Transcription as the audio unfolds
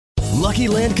Lucky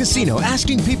Land Casino,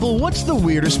 asking people, what's the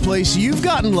weirdest place you've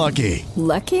gotten lucky?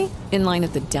 Lucky? In line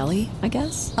at the deli, I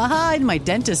guess? Aha, in my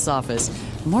dentist's office.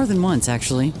 More than once,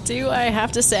 actually. Do I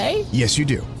have to say? Yes, you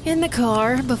do. In the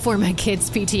car before my kids'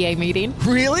 PTA meeting.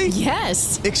 Really?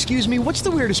 Yes. Excuse me, what's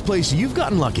the weirdest place you've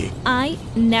gotten lucky? I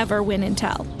never win and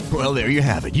tell. Well, there you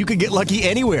have it. You can get lucky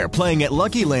anywhere, playing at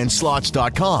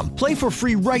LuckyLandSlots.com. Play for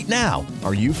free right now.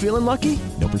 Are you feeling lucky?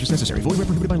 No purchase necessary. Void where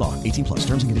prohibited by law. 18 plus.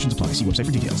 Terms and conditions apply. See website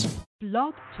for details.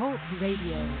 Blog Talk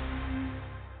Radio.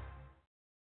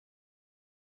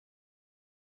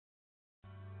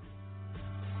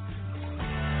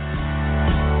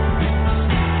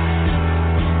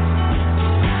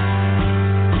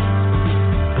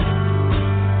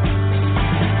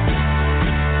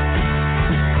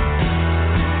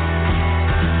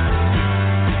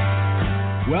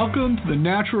 Welcome to the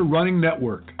Natural Running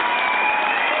Network.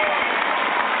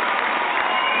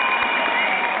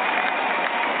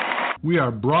 We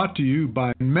are brought to you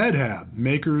by MedHab,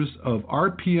 makers of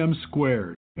RPM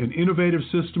Squared, an innovative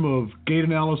system of gait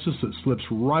analysis that slips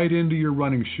right into your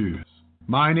running shoes.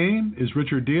 My name is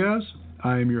Richard Diaz.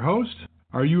 I am your host.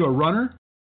 Are you a runner?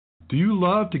 Do you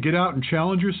love to get out and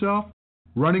challenge yourself?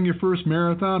 Running your first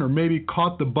marathon or maybe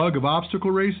caught the bug of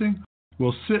obstacle racing?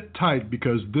 Well, sit tight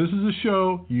because this is a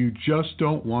show you just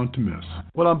don't want to miss.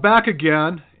 Well, I'm back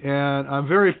again, and I'm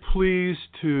very pleased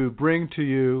to bring to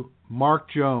you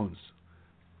Mark Jones,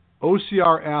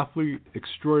 OCR athlete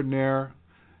extraordinaire,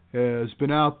 has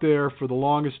been out there for the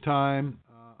longest time.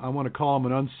 I want to call him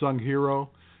an unsung hero.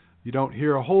 You don't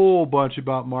hear a whole bunch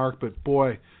about Mark, but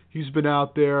boy, he's been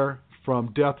out there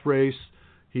from death race.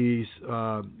 He's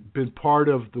been part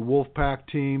of the Wolfpack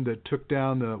team that took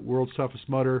down the world's toughest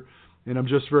mudder. And I'm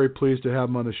just very pleased to have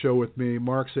him on the show with me.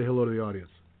 Mark, say hello to the audience.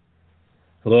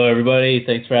 Hello, everybody.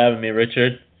 Thanks for having me,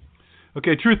 Richard.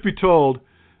 Okay, truth be told,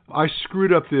 I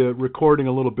screwed up the recording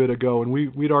a little bit ago, and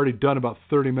we'd already done about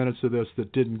 30 minutes of this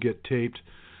that didn't get taped.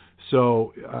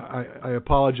 So I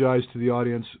apologize to the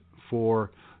audience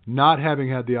for not having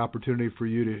had the opportunity for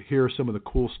you to hear some of the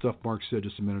cool stuff Mark said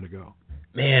just a minute ago.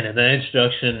 Man, and the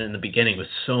introduction in the beginning was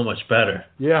so much better.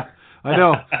 Yeah. I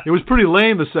know. It was pretty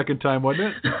lame the second time,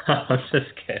 wasn't it? I'm just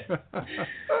kidding.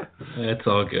 It's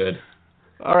all good.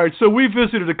 All right, so we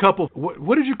visited a couple.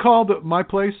 What did you call my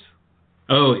place?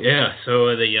 Oh, yeah.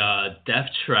 So the Death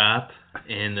Trap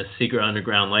in the Secret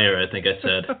Underground Lair, I think I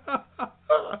said.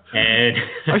 And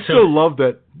I still love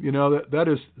that. You know, that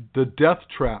is the Death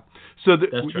Trap. So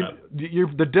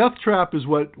the Death Trap is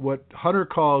what Hunter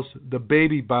calls the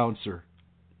baby bouncer.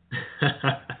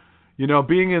 You know,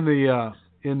 being in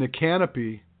the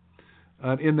canopy,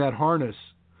 in that harness,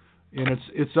 and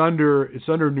it's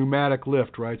under pneumatic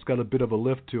lift, right? It's got a bit of a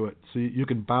lift to it, so you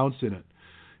can bounce in it.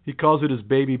 He calls it his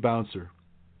baby bouncer.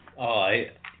 Oh,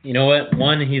 you know what?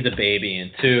 One, he's a baby,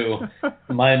 and two,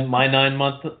 my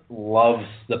 9-month loves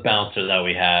the bouncer that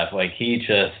we have. Like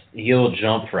he'll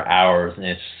jump for hours, and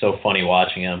it's so funny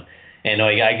watching him. And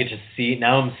like I could just see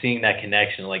now, I'm seeing that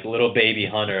connection, like little baby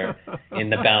Hunter in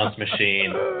the bounce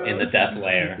machine in the death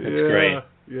lair. It's great.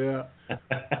 Yeah.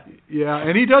 Yeah,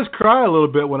 and he does cry a little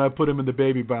bit when I put him in the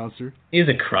baby bouncer. He's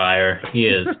a crier. He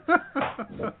is.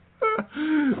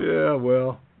 Yeah,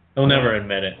 well. He'll never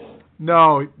admit it.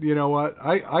 No, you know what?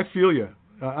 I feel you.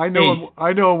 I know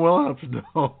him well enough to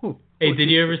know. Hey, did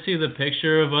you ever see the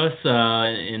picture of us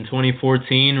in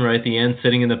 2014, right at the end,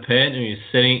 sitting in the pit, and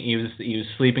he was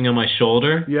sleeping on my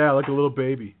shoulder? Yeah, like a little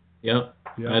baby. Yep.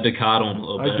 I had to coddle him a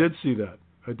little bit. I did see that.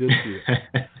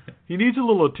 it. He needs a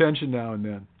little attention now and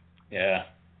then. Yeah.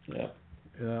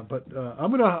 Yeah, but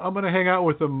I'm gonna hang out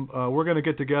with him. We're gonna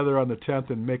get together on the 10th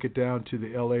and make it down to the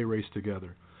LA race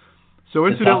together. So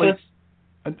incidentally,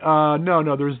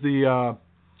 no, there's the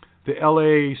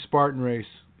LA Spartan race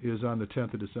is on the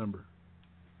 10th of December.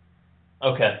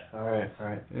 Okay. All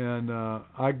right. And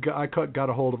I got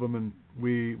a hold of him, and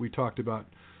we talked about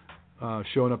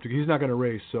showing up. He's not going to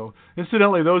race. So,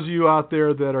 incidentally, those of you out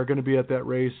there that are going to be at that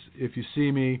race, if you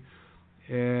see me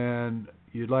and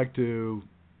you'd like to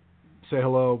say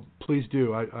hello, please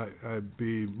do. I'd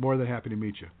be more than happy to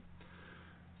meet you.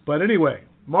 But anyway,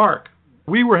 Mark,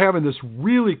 we were having this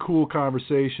really cool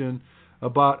conversation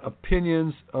about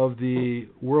opinions of the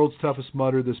world's toughest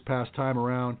mudder this past time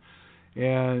around,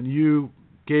 and you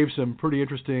gave some pretty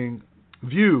interesting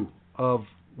view of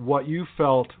what you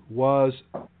felt was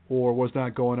or was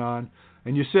not going on.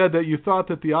 And you said that you thought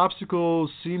that the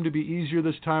obstacles seemed to be easier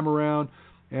this time around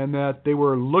and that they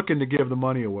were looking to give the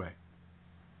money away.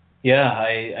 Yeah,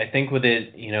 I think with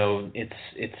it,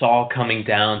 it's all coming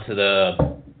down to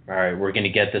all right, we're going to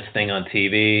get this thing on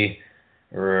TV.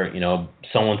 or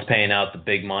someone's paying out the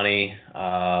big money,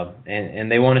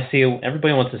 and they want to see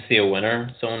everybody wants to see a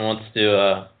winner. Someone wants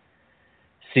to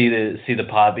see the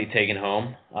pod be taken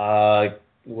home.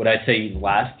 Would I say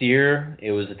last year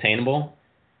it was attainable?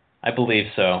 I believe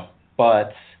so,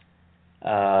 but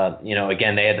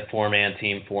again, they had the 4-man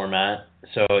team format,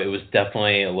 so it was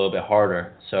definitely a little bit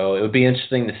harder. So it would be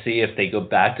interesting to see if they go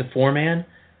back to 4-man,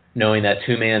 knowing that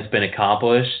 2-man's been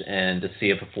accomplished, and to see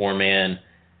if a 4-man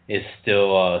is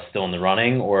still in the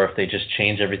running, or if they just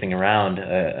change everything around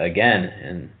again.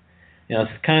 And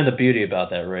it's kind of the beauty about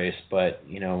that race. But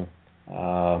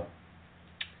as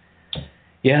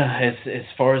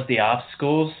far as the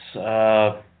obstacles,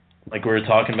 like we were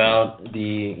talking about,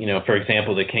 for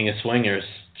example, the King of Swingers,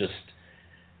 just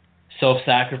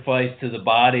self-sacrifice to the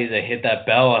body to hit that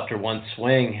bell after one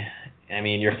swing. I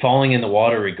mean, you're falling in the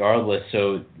water regardless.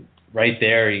 So right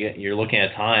there, you're looking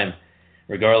at time.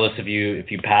 Regardless if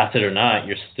you pass it or not,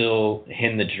 you're still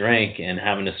hitting the drink and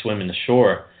having to swim in the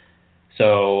shore.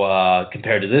 So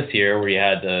compared to this year where you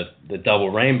had the double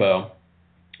rainbow,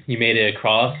 you made it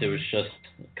across. It was just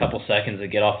a couple seconds to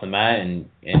get off the mat and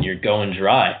you're going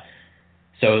dry.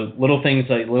 So little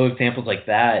examples like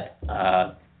that,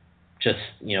 just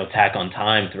tack on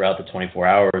time throughout the 24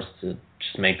 hours to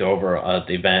just make the overall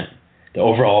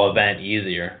event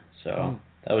easier. So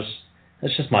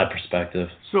that's just my perspective.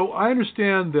 So I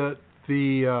understand that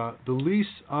the lease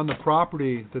on the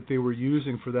property that they were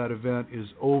using for that event is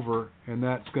over, and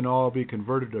that's going to all be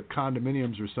converted to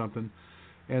condominiums or something,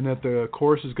 and that the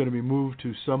course is going to be moved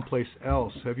to someplace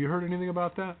else. Have you heard anything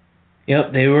about that?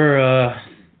 Yep, they were.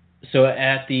 So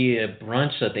at the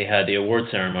brunch that they had, the award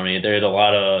ceremony, there had a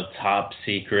lot of top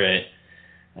secret,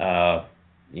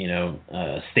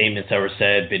 statements that were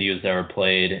said, videos that were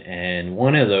played, and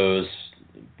one of those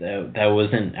that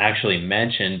wasn't actually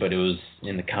mentioned, but it was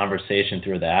in the conversation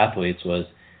through the athletes, was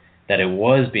that it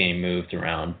was being moved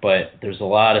around. But there's a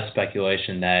lot of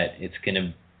speculation that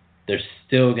they're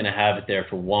still gonna have it there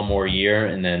for one more year,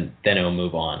 and then it'll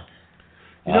move on.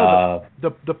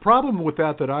 The problem with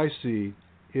that I see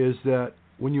is that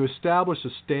when you establish a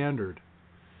standard,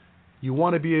 you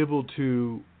want to be able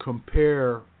to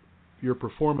compare your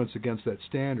performance against that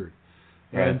standard.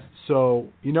 Right. And so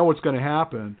what's going to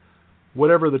happen.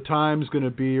 Whatever the time's going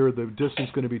to be or the distance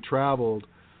going to be traveled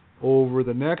over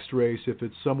the next race, if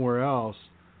it's somewhere else,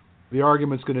 the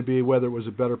argument's going to be whether it was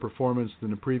a better performance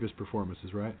than the previous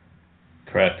performances, right?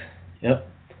 Correct. Yep.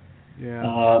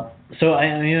 Yeah. So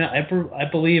I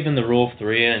believe in the rule of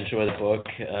 3. I enjoy the book.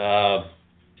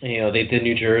 They did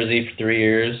New Jersey for 3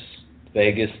 years,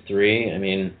 Vegas 3. I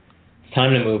mean, it's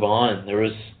time to move on. There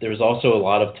was also a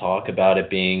lot of talk about it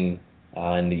being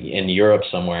in Europe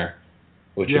somewhere,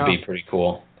 which would be pretty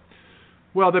cool.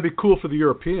 Well, that'd be cool for the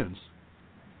Europeans.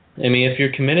 I mean, if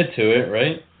you're committed to it,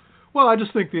 right? Well, I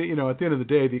just think that, at the end of the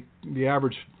day, the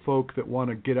average folk that want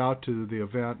to get out to the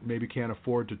event maybe can't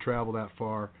afford to travel that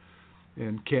far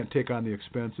and can't take on the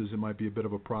expenses. It might be a bit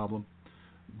of a problem.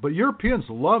 But Europeans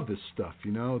love this stuff,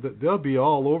 they'll be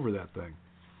all over that thing.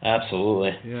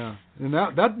 Absolutely. Yeah, and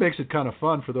that makes it kind of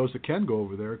fun for those that can go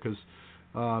over there, because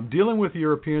dealing with the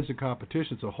Europeans in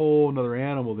competition is a whole other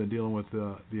animal than dealing with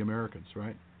the Americans,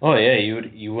 right? Oh yeah,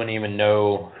 you wouldn't even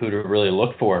know who to really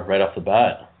look for right off the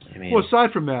bat. I mean, well,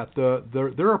 aside from that,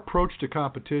 their approach to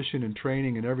competition and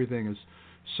training and everything is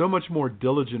so much more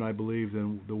diligent, I believe,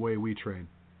 than the way we train.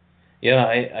 Yeah,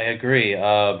 I agree.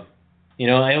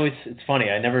 It's funny.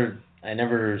 I never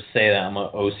say that I'm an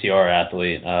OCR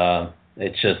athlete.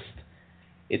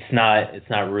 It's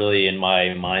not really in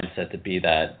my mindset to be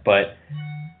that. But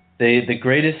the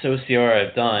greatest OCR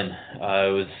I've done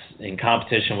was in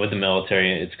competition with the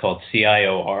military. It's called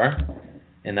CIOR,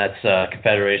 and that's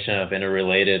Confederation of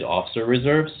Interrelated Officer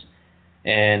Reserves.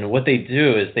 And what they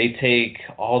do is they take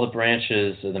all the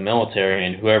branches of the military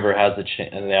and whoever has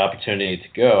the opportunity to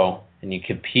go, and you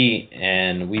compete.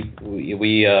 And we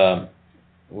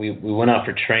went out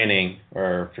for training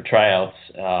or for tryouts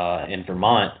in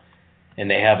Vermont, and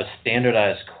they have a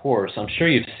standardized course. I'm sure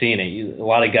you've seen it. A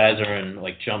lot of guys are in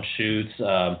like jump chutes,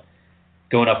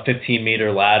 going up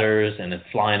 15-meter ladders and then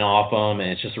flying off them, and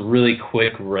it's just a really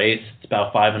quick race. It's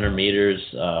about 500 meters.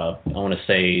 I want to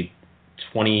say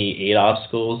 28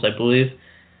 obstacles, I believe.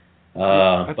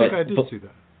 I think I did see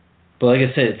that. But like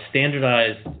I said, it's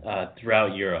standardized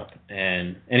throughout Europe.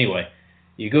 And anyway,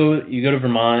 you go to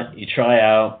Vermont, you try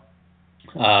out.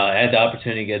 I had the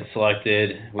opportunity to get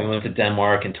selected. We went to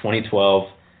Denmark in 2012,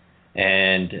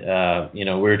 and we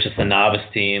were just a novice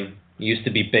team. It used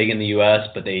to be big in the U.S.,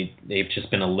 but they've just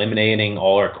been eliminating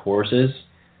all our courses.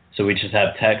 So we just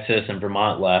have Texas and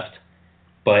Vermont left.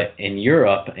 But in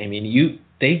Europe, I mean,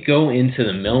 they go into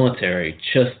the military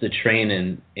just to train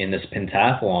in this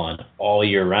pentathlon all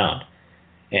year round.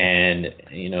 And,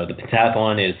 the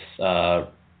pentathlon is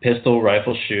pistol,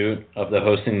 rifle, shoot of the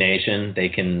hosting nation. They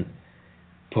can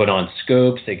put on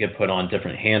scopes. They could put on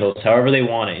different handles, however they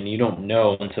want it, and you don't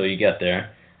know until you get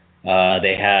there.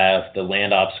 They have the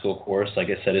land obstacle course, like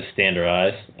I said, is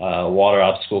standardized. Water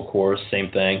obstacle course,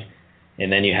 same thing.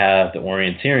 And then you have the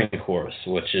orienteering course,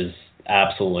 which is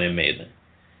absolutely amazing.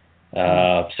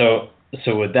 So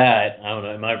with that, I don't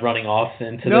know, am I running off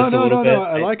into this a little bit? No,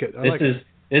 I like it.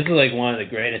 This is like one of the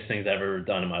greatest things I've ever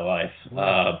done in my life.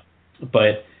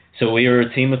 But so we were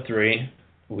a team of 3.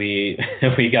 We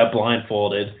got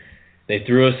blindfolded. They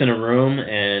threw us in a room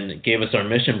and gave us our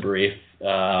mission brief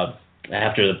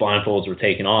after the blindfolds were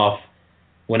taken off.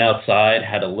 Went outside,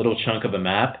 had a little chunk of a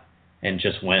map, and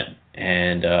just went.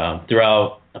 And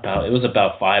throughout it was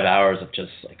about 5 hours of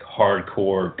just like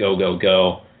hardcore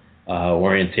go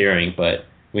orienteering. But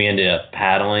we ended up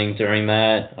paddling during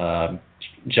that,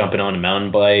 jumping on a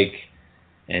mountain bike,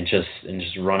 and just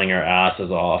running our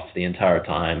asses off the entire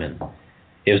time. And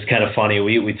it was kind of funny.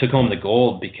 We took home the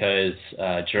gold because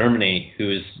Germany,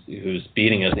 who's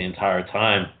beating us the entire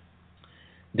time,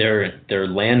 their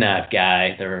land nav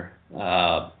guy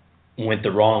went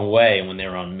the wrong way when they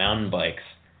were on mountain bikes.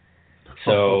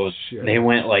 So they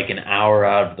went like an hour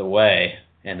out of the way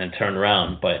and then turned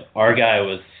around. But our guy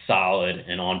was solid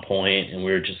and on point, and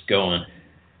we were just going.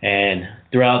 And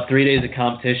throughout 3 days of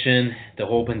competition, the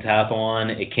whole pentathlon,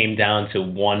 it came down to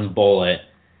one bullet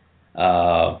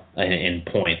in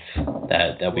points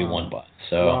that we won by.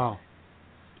 So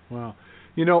wow.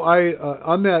 I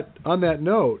on that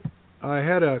note, I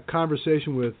had a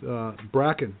conversation with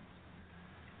Bracken,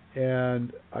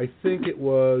 and I think it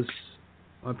was,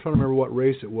 I'm trying to remember what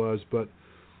race it was, but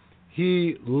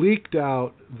he leaked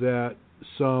out that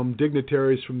some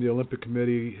dignitaries from the Olympic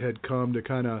Committee had come to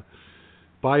kind of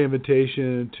by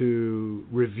invitation to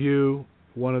review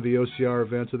one of the OCR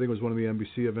events. I think it was one of the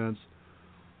NBC events.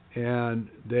 And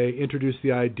they introduced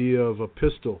the idea of a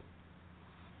pistol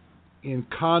in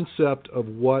concept of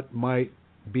what might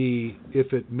be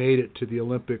if it made it to the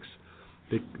Olympics.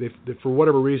 They for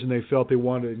whatever reason, they felt they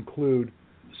wanted to include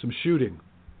some shooting.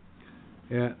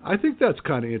 And I think that's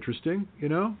kind of interesting,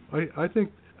 I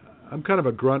think I'm kind of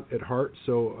a grunt at heart,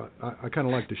 so I kind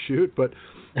of like to shoot. But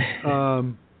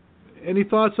any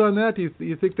thoughts on that? Do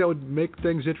you think that would make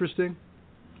things interesting?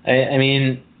 I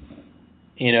mean,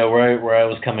 where I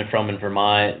was coming from in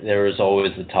Vermont, there was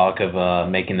always the talk of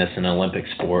making this an Olympic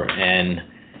sport. And,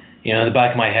 in the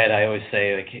back of my head, I always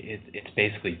say, like, it's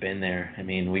basically been there. I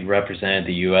mean, we represented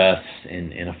the U.S.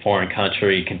 in a foreign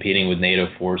country competing with NATO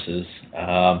forces.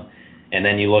 And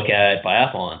then you look at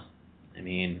biathlon. I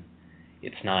mean,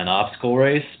 it's not an obstacle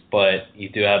race, but you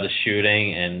do have the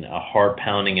shooting and a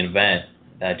heart-pounding event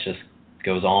that just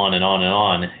goes on and on and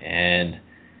on. And,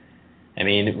 I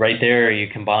mean, right there you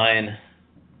combine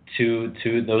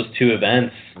those two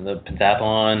events, the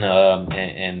pentathlon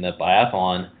and the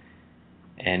biathlon,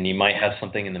 and you might have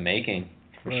something in the making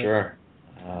for sure.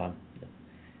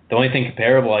 The only thing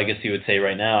comparable, I guess you would say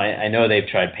right now, I know they've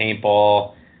tried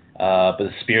paintball, but the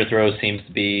spear throw seems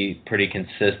to be pretty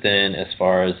consistent as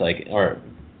far as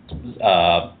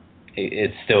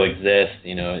it still exists.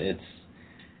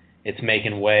 It's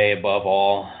making way above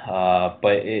all,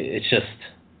 but it's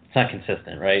not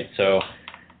consistent, right? So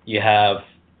you have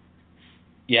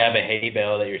a hay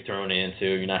bale that you're thrown into.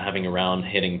 You're not having a round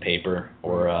hitting paper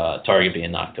or a target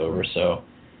being knocked over. So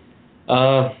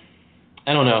I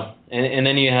don't know. And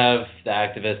then you have the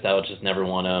activists that will just never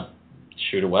want to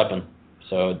shoot a weapon.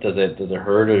 So does it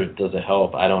hurt or does it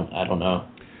help? I don't know.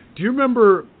 Do you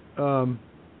remember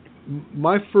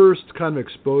my first kind of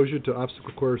exposure to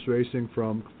obstacle course racing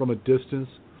from a distance?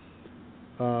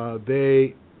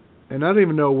 And I don't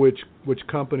even know which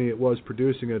company it was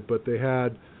producing it, but they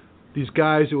had these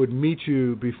guys that would meet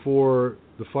you before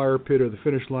the fire pit or the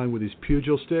finish line with these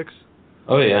pugil sticks.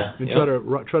 Oh yeah. And try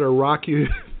to rock you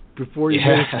before you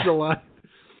made it to the line.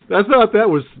 I thought that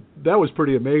was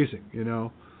pretty amazing,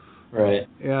 Right.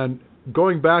 And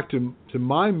going back to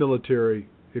my military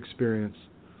experience,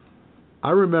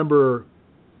 I remember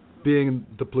being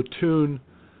the platoon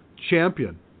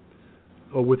champion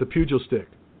with a pugil stick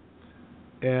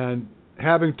and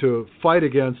having to fight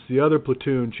against the other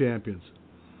platoon champions.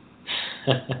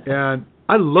 And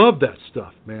I love that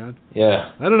stuff, man.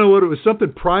 Yeah. I don't know what it was,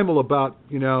 something primal about,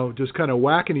 just kind of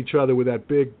whacking each other with that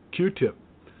big Q-tip.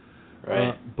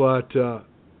 Right. But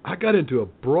I got into a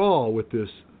brawl with this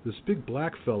big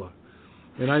black fella.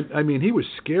 And I mean, he was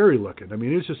scary looking. I mean,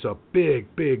 he was just a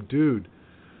big dude.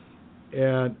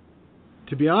 And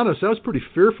to be honest, I was pretty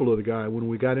fearful of the guy when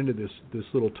we got into this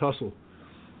little tussle.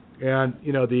 And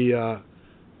the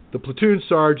platoon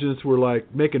sergeants were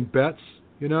like making bets,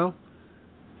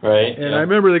 Right. And I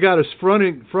remember they got us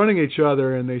fronting each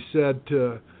other, and they said,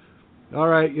 "All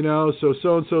right, so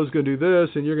and so is going to do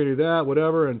this, and you're going to do that,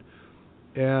 whatever." And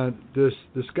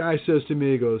this guy says to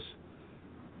me, he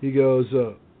goes,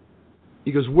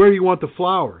 "Where do you want the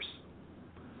flowers?"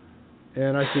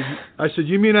 And I said,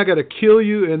 "You mean I got to kill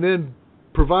you and then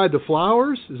provide the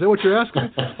flowers? Is that what you're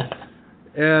asking?"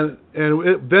 And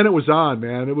then it was on,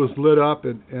 man. It was lit up,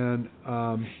 and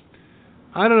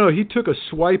I don't know. He took a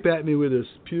swipe at me with his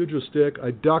pugil stick.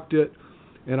 I ducked it,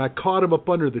 and I caught him up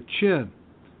under the chin.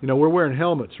 We're wearing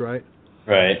helmets, right?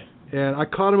 Right. And I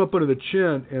caught him up under the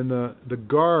chin, and the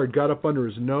guard got up under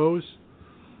his nose,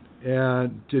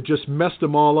 and it just messed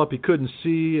him all up. He couldn't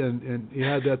see, and he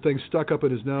had that thing stuck up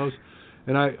in his nose.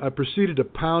 And I proceeded to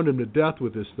pound him to death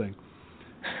with this thing.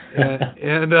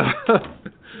 And I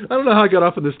don't know how I got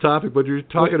off on this topic, but you're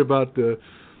talking about the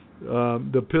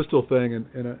pistol thing, and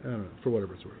I don't know, for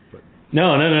whatever it's worth. But.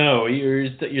 No.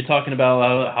 You're talking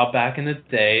about how back in the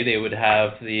day they would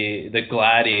have the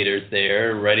gladiators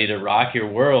there ready to rock your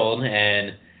world,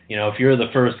 and if you're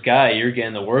the first guy, you're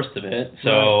getting the worst of it.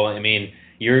 So right. I mean,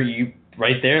 you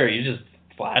right there. You just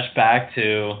flash back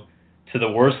to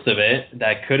the worst of it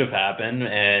that could have happened.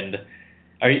 And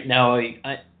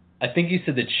I think you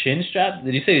said the chin strap.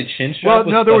 Did you say the chin strap?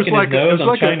 Well, no, there was like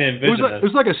it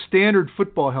was like a standard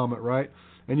football helmet, right?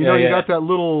 And you got that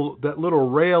little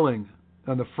railing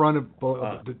on the front of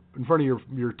in front of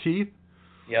your teeth.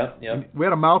 Yep. And we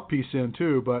had a mouthpiece in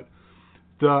too, but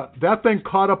that thing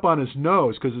caught up on his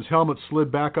nose because his helmet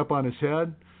slid back up on his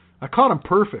head. I caught him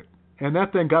perfect, and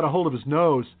that thing got a hold of his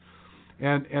nose,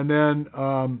 and then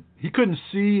he couldn't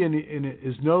see, and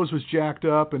his nose was jacked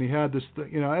up, and he had this thing,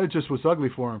 it just was ugly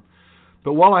for him.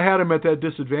 But while I had him at that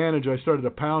disadvantage, I started to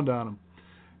pound on him,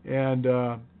 and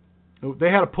they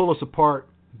had to pull us apart.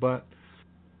 But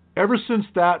ever since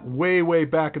that, way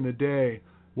back in the day,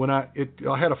 when I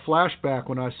had a flashback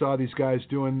when I saw these guys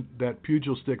doing that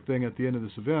pugil stick thing at the end of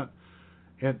this event,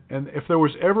 and if there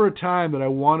was ever a time that I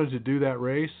wanted to do that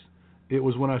race, it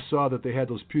was when I saw that they had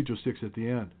those pugil sticks at the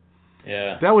end.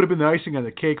 Yeah. That would have been the icing on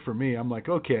the cake for me. I'm like,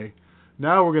 okay,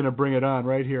 now we're going to bring it on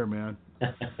right here, man.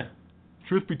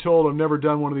 Truth be told, I've never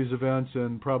done one of these events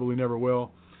and probably never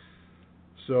will.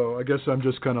 So I guess I'm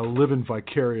just kind of living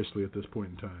vicariously at this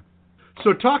point in time.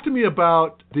 So talk to me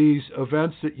about these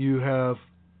events that you have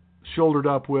shouldered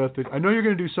up with. I know you're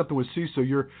going to do something with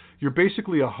CISO. You're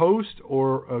basically a host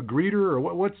or a greeter, or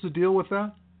what's the deal with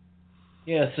that?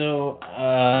 Yeah, so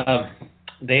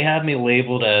they have me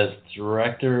labeled as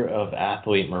Director of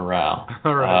Athlete Morale.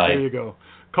 All right, there you go.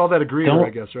 Call that a greeter,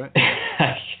 I guess, right?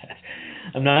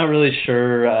 I'm not really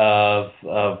sure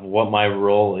of what my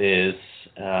role is.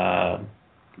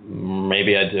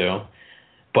 Maybe I do,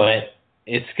 but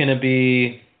it's going to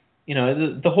be,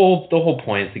 the whole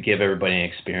point is to give everybody an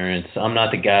experience. I'm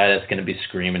not the guy that's going to be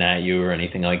screaming at you or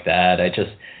anything like that.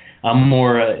 I'm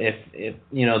more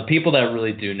if people that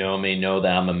really do know me know that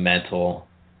I'm a mental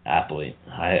athlete.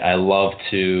 I love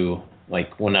to,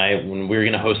 like, when we're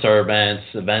going to host our events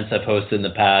I've hosted in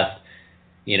the past.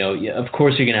 Of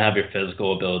course you're going to have your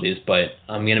physical abilities, but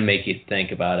I'm going to make you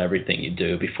think about everything you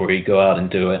do before you go out and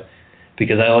do it,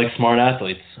 because I like smart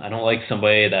athletes. I don't like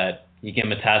somebody that you give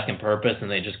them a task and purpose and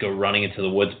they just go running into the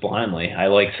woods blindly. I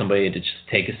like somebody to just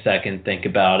take a second, think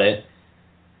about it,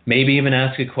 maybe even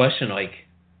ask a question like,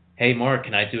 "Hey, Mark,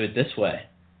 can I do it this way?"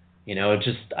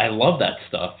 I love that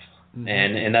stuff. Mm-hmm.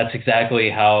 And that's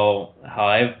exactly how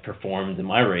I've performed in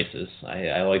my races.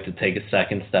 I like to take a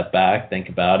second, step back, think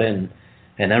about it,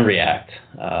 and then react,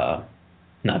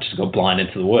 not just go blind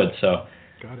into the woods. So,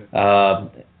 got it.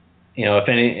 If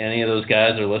any of those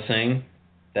guys are listening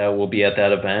that will be at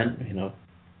that event,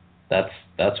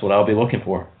 that's what I'll be looking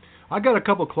for. I got a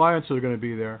couple clients that are going to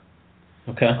be there.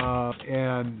 Okay.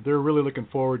 And they're really looking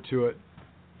forward to it.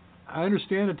 I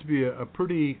understand it to be a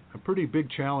pretty big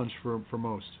challenge for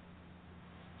most.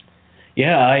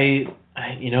 Yeah,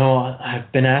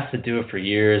 I've been asked to do it for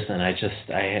years, and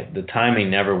the timing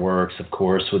never works, of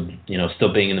course, with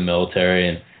still being in the military,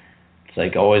 and it's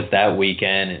like always that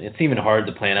weekend, and it's even hard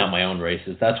to plan out my own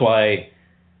races. That's why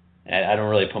I don't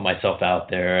really put myself out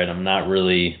there, and I'm not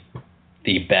really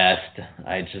the best.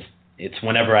 It's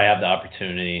whenever I have the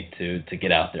opportunity to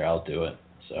get out there, I'll do it.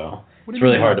 So it's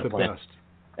really hard to plan.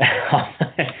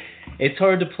 It's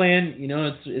hard to plan,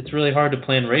 it's really hard to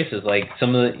plan races. Like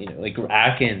some of the, like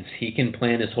Atkins, he can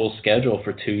plan his whole schedule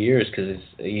for 2 years because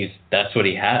that's what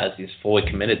he has. He's fully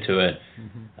committed to it.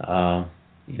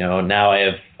 Mm-hmm. now I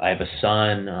have a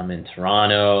son. I'm in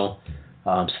Toronto.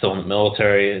 I'm still in the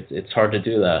military. It's hard to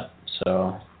do that.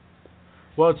 So.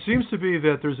 Well, it seems to be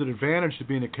that there's an advantage to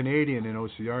being a Canadian in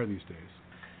OCR these days.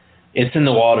 It's in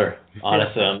the water,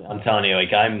 honestly. I'm telling you,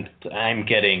 like I'm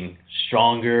getting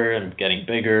stronger. I'm getting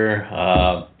bigger.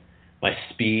 My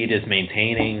speed is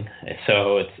maintaining,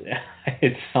 so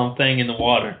it's something in the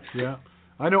water. Yeah,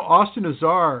 I know Austin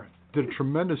Azar did a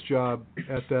tremendous job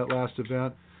at that last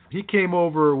event. He came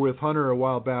over with Hunter a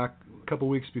while back, a couple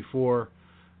weeks before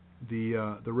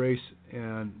the race,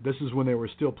 and this is when they were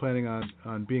still planning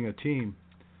on being a team.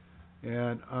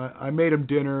 And I made him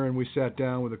dinner, and we sat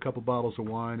down with a couple bottles of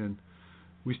wine, and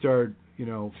we started,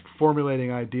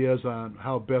 formulating ideas on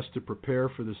how best to prepare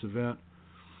for this event.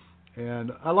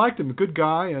 And I liked him, a good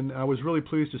guy, and I was really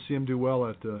pleased to see him do well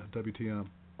at WTM.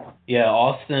 Yeah,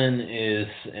 Austin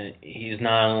he's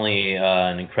not only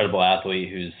an incredible athlete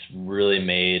who's really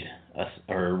made us,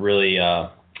 or really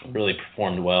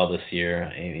performed well this year.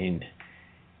 I mean,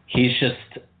 he's just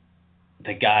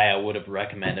the guy I would have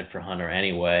recommended for Hunter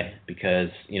anyway, because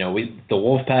the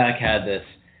Wolfpack had this.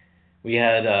 We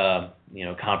had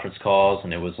conference calls,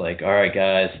 and it was like, all right,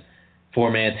 guys,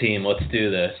 4-man team, let's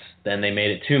do this. Then they made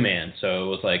it 2-man, so it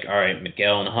was like, all right,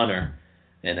 Miguel and Hunter,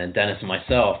 and then Dennis and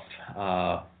myself,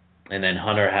 and then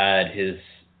Hunter had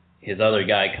his other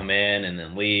guy come in and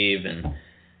then leave,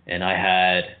 and I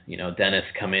had Dennis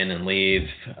come in and leave.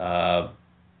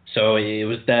 So it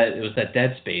was that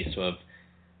dead space of,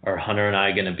 are Hunter and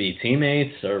I going to be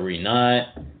teammates, or are we not?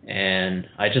 And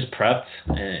I just prepped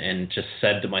and just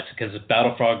said to myself, because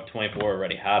Battle Frog 24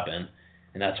 already happened,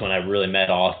 and that's when I really met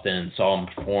Austin and saw him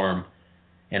perform.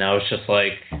 And I was just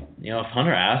like, if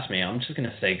Hunter asked me, I'm just going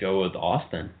to say go with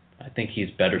Austin. I think he's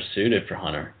better suited for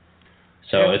Hunter.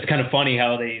 So it's kind of funny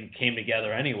how they came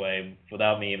together anyway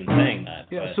without me even saying that.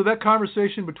 Yeah, but. So that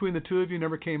conversation between the two of you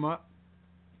never came up?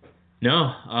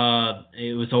 No,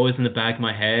 it was always in the back of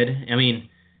my head. I mean,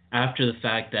 after the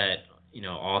fact that,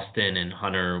 Austin and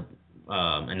Hunter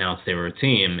announced they were a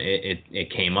team,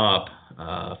 it came up,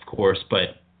 of course,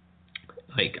 but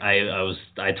like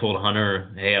I told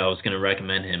Hunter, hey, I was going to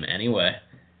recommend him anyway.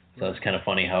 So it's kind of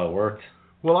funny how it worked.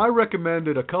 Well, I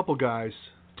recommended a couple guys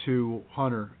to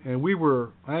Hunter, and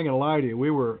I ain't gonna lie to you,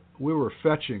 we were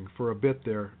fetching for a bit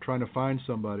there, trying to find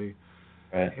somebody.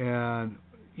 Right. And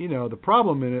the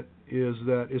problem in it is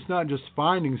that it's not just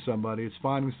finding somebody; it's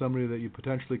finding somebody that you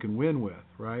potentially can win with,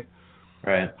 right?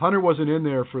 Right. Hunter wasn't in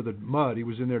there for the mud; he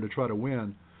was in there to try to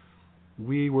win.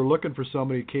 We were looking for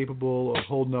somebody capable of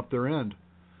holding up their end,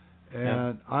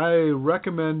 and I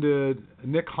recommended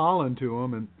Nick Holland to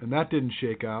him, and that didn't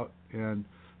shake out. And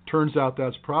turns out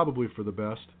that's probably for the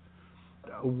best.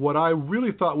 What I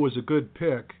really thought was a good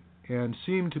pick, and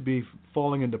seemed to be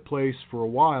falling into place for a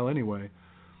while anyway,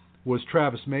 was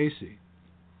Travis Macy.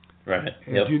 Right.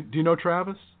 And yep. Do you know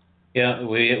Travis? Yeah,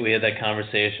 we had that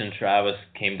conversation. Travis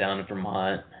came down to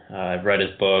Vermont. I've read his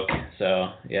book,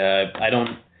 so yeah, I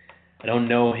don't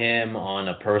know him on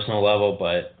a personal level,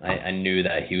 but I knew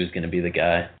that he was going to be the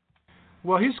guy.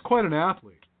 Well, he's quite an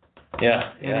athlete.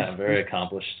 Yeah, And very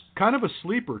accomplished. Kind of a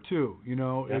sleeper too.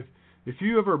 Yep. If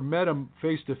you ever met him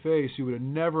face to face, you would have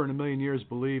never in a million years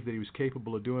believed that he was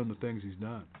capable of doing the things he's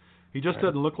done. He just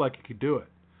doesn't look like he could do it.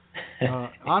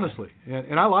 Honestly,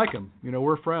 and I like him.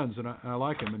 We're friends, and I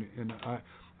like him, and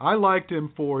I liked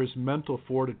him for his mental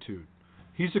fortitude.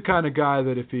 He's the kind of guy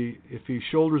that if he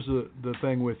shoulders the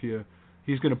thing with you,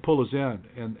 he's going to pull his end,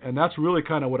 and that's really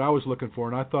kind of what I was looking for,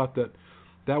 and I thought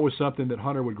that was something that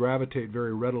Hunter would gravitate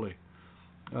very readily.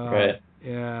 Right.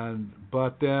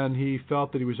 But then he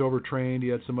felt that he was overtrained. He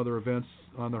had some other events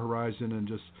on the horizon, and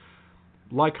just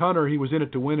like Hunter, he was in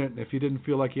it to win it. And if he didn't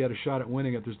feel like he had a shot at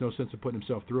winning it, there's no sense in putting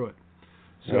himself through it.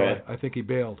 So right. I think he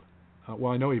bailed.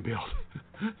 Well, I know he bailed.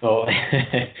 Oh,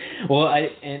 well, I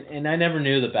never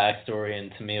knew the backstory,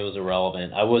 and to me it was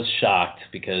irrelevant. I was shocked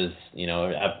because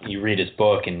you read his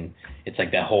book, and it's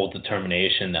like that whole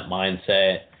determination, that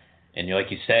mindset, and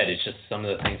like you said, it's just some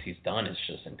of the things he's done is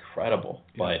just incredible.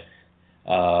 Yeah.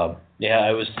 But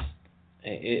it was.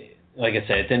 Like I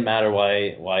said, it didn't matter why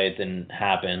it didn't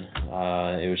happen.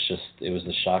 It was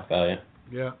the shock value.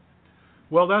 Yeah.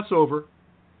 Well, that's over,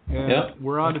 and yep.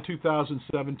 We're on to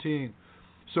 2017.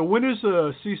 So when is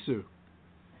Sisu?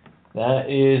 That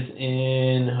is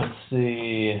in,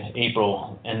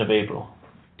 April, end of April.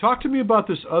 Talk to me about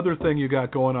this other thing you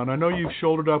got going on. I know you've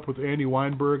shouldered up with Andy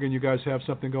Weinberg, and you guys have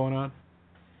something going on.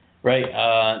 Right.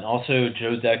 And also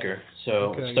Joe Decker. So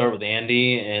okay, we'll start with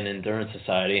Andy and Endurance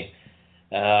Society.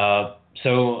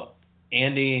 So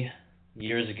Andy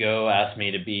years ago asked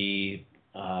me to be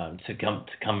to come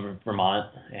to Vermont,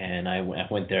 and I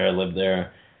went there, I lived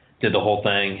there, did the whole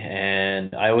thing,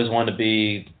 and I always wanted to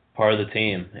be part of the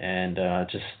team and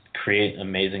just create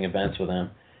amazing events with him.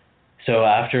 So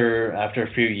after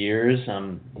a few years,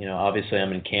 obviously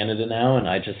I'm in Canada now, and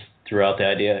I just threw out the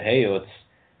idea, hey, let's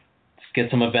get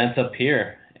some events up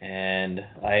here. And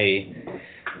I'm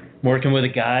working with a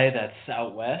guy that's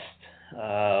out west.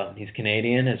 He's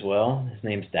Canadian as well. His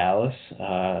name's Dallas,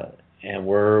 and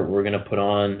we're gonna put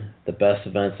on the best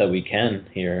events that we can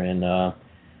here and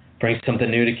bring something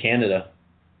new to Canada.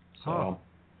 So,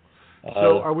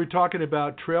 so are we talking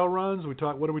about trail runs? What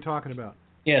are we talking about?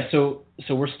 Yeah, so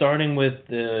we're starting with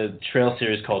the trail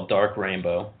series called Dark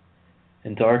Rainbow,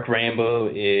 and Dark Rainbow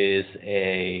is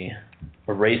a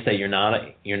race that you're not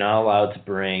allowed to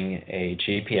bring a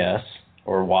GPS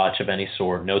or watch of any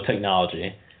sort, no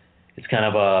technology. It's kind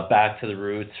of a back to the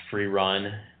roots, free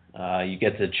run. You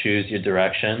get to choose your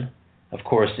direction. Of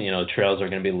course, trails are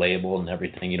going to be labeled and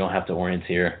everything. You don't have to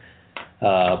orienteer,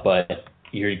 but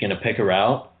you're going to pick a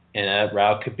route. And that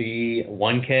route could be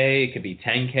 1K, it could be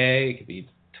 10K, it could be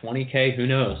 20K, who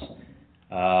knows?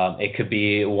 It could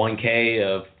be 1K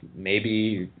of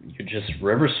maybe you're just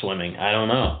river swimming, I don't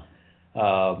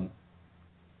know.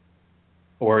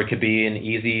 Or it could be an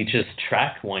easy just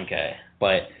track 1K.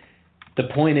 But the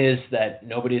point is that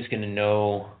nobody's going to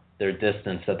know their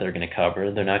distance that they're going to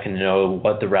cover. They're not going to know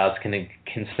what the route's going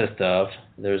to consist of.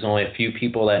 There's only a few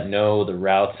people that know the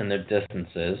routes and their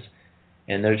distances.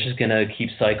 And they're just going to keep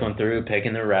cycling through,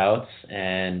 picking their routes,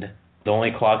 and the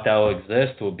only clock that will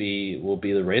exist will be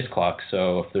the race clock.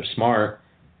 So if they're smart,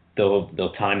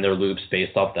 they'll time their loops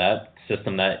based off that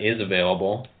system that is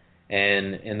available.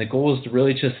 And the goal is to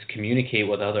really just communicate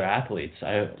with other athletes.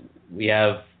 We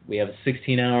have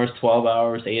 16 hours, 12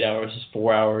 hours, 8 hours,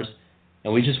 4 hours,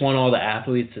 and we just want all the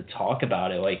athletes to talk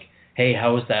about it. Like, hey,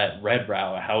 how was that red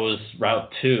route? How was route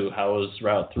 2? How was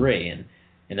route 3? And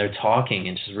they're talking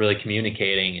and just really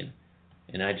communicating,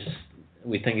 and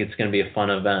we think it's going to be a fun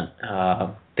event.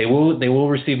 They will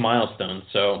receive milestones,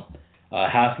 so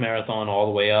half marathon all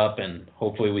the way up, and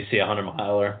hopefully we see a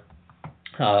 100-miler.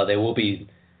 They will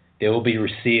be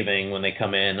receiving when they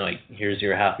come in, like, here's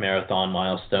your half marathon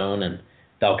milestone, and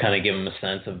that'll kind of give them a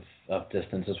sense of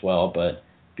distance as well. But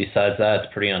besides that,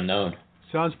 it's pretty unknown.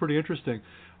 Sounds pretty interesting.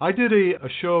 I did a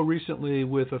show recently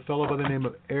with a fellow by the name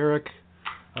of Eric.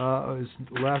 His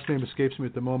last name escapes me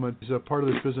at the moment. He's a part of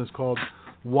this business called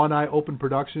One Eye Open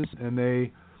Productions, and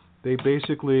they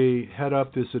basically head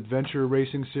up this adventure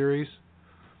racing series.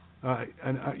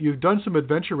 And you've done some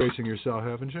adventure racing yourself,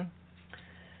 haven't you?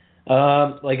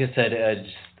 Like I said,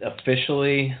 just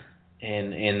officially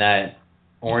in that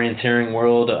orienteering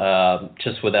world,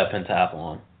 just with that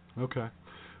pentathlon. Okay.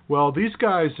 Well, these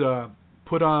guys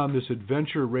put on this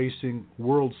adventure racing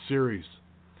World Series.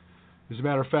 As a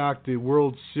matter of fact, the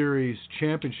World Series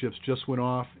championships just went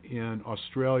off in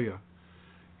Australia.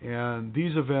 And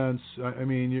these events,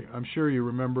 I'm sure you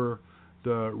remember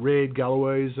the Raid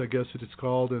Galloways, I guess it's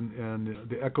called, and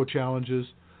the Echo Challenges.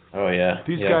 Oh, yeah.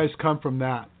 These guys come from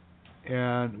that.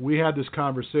 And we had this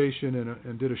conversation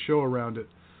and did a show around it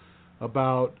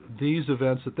about these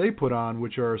events that they put on,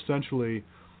 which are essentially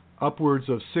upwards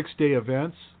of 6-day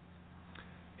events.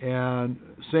 And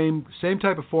same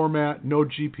type of format, no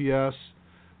GPS.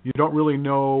 You don't really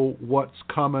know what's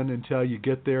coming until you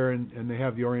get there and they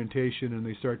have the orientation and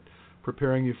they start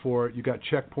preparing you for it. You got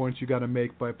checkpoints you got to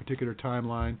make by a particular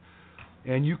timeline.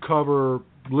 And you cover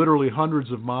literally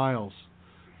hundreds of miles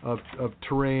of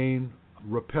terrain,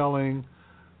 rappelling,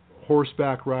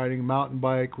 horseback riding, mountain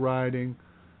bike riding.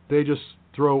 They just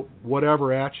throw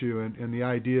whatever at you, and the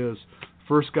idea is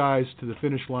first guys to the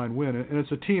finish line win, and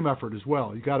it's a team effort as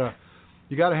well. You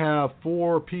gotta have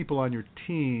 4 people on your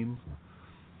team.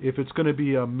 If it's going to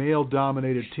be a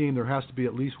male-dominated team, there has to be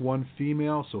at least 1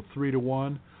 female, so 3 to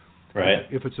 1. Right.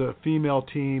 If it's a female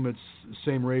team, it's the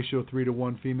same ratio, 3 to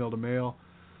 1, female to male.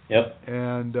 Yep.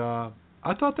 And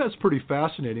I thought that's pretty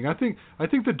fascinating. I think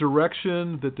the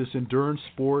direction that this endurance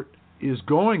sport is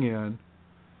going in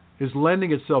is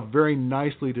lending itself very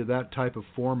nicely to that type of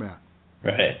format.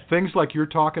 Right. Things like you're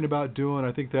talking about doing,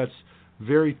 I think that's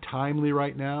very timely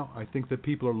right now. I think that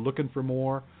people are looking for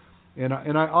more. And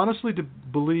I honestly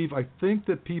believe, I think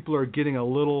that people are getting a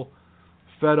little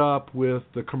fed up with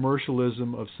the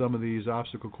commercialism of some of these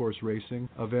obstacle course racing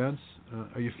events.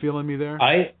 Are you feeling me there?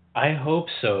 I hope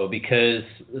so, because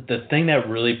the thing that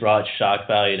really brought shock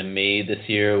value to me this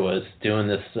year was doing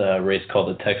this race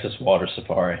called the Texas Water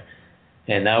Safari.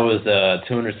 And that was a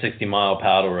 260-mile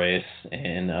paddle race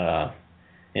in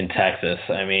Texas.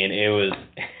 I mean, it was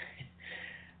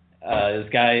This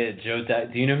guy, Joe.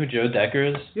 Do you know who Joe Decker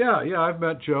is? Yeah, I've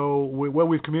met Joe.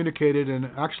 We've communicated, and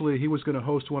actually he was going to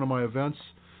host one of my events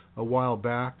a while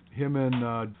back. Him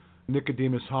and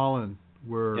Nicodemus Holland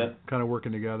were kind of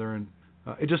working together, and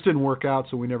it just didn't work out,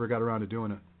 so we never got around to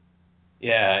doing it.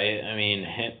 Yeah, I mean,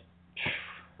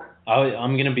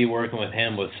 I'm going to be working with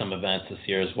him with some events this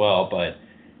year as well, but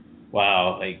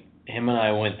wow, like him and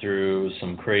I went through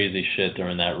some crazy shit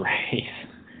during that race.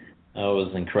 That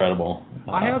was incredible.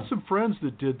 I had some friends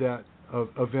that did that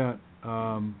event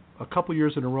a couple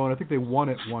years in a row, and I think they won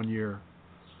it one year.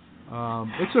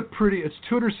 It's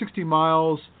 260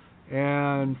 miles,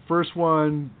 and first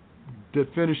one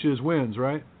that finishes wins,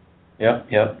 right? Yep.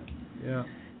 Yeah.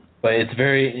 But it's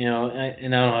very,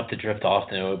 and I don't have to drift off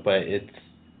to it, but it's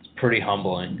pretty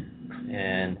humbling.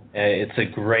 And it's a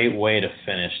great way to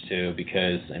finish, too,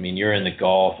 because, I mean, you're in the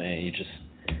Gulf, and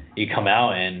you come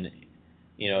out, and,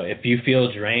 if you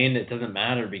feel drained, it doesn't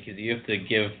matter because you have to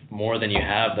give more than you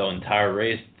have the entire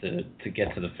race to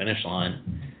get to the finish line.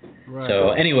 Right.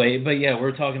 So anyway, but yeah,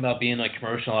 we're talking about being like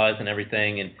commercialized and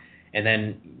everything, and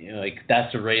then like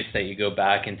that's a race that you go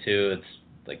back into. It's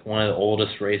like one of the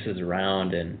oldest races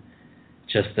around, and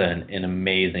just an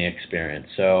amazing experience.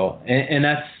 So and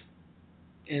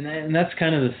that's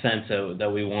kind of the sense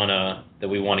that we wanna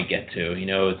get to.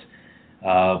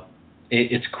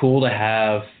 It's cool to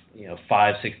have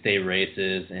 5-6 day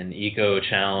races and Eco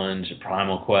Challenge,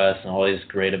 Primal Quest, and all these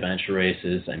great adventure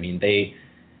races. I mean,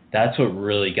 that's what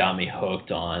really got me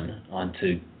hooked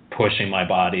onto pushing my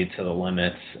body to the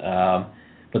limits.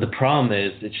 But the problem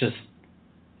is, it's just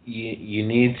you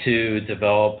need to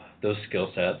develop those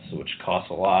skill sets, which cost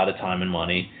a lot of time and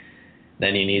money.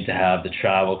 Then you need to have the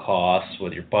travel costs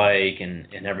with your bike and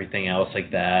everything else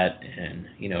like that. And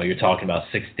you're talking about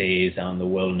 6 days out in the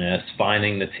wilderness,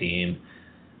 finding the team.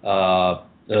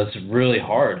 It's really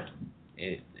hard.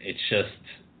 It's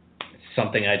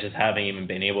something I just haven't even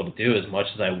been able to do as much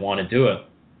as I want to do it.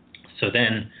 So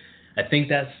then I think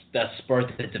that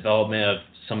sparked the development of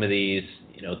some of these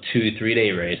 2-3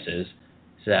 day races,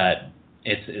 so that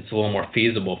it's a little more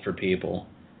feasible for people.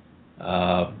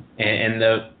 And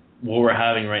what we're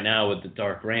having right now with the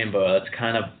Dark Rainbow, that's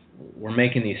kind of, we're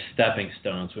making these stepping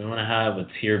stones. We want to have a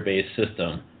tier-based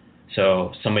system.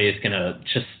 So somebody's going to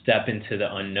just step into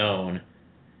the unknown,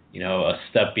 a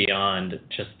step beyond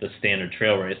just the standard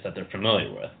trail race that they're familiar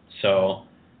with. So,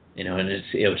 and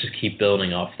it'll just keep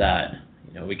building off that.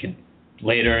 We could,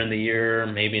 later in the year,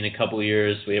 maybe in a couple of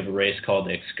years, we have a race called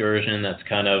the Excursion that's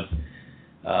kind of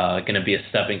going to be a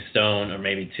stepping stone, or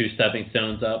maybe 2 stepping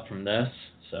stones up from this.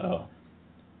 So,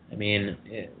 I mean,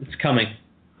 it's coming.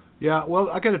 Yeah, well,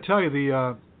 I got to tell you,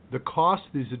 the cost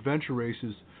of these adventure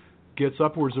races gets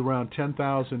upwards around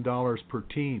 $10,000 per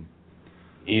team.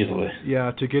 Easily.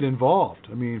 Yeah, to get involved.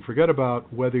 I mean, forget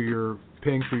about whether you're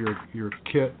paying for your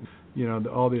kit,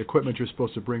 all the equipment you're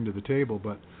supposed to bring to the table,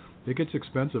 but it gets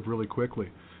expensive really quickly.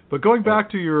 But going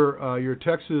back to your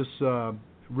Texas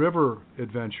river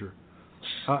adventure,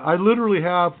 I literally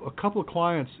have a couple of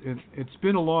clients, and it's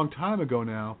been a long time ago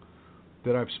now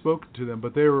that I've spoken to them,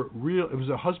 but they were real. It was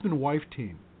a husband-wife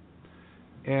team,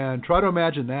 and try to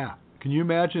imagine that. Can you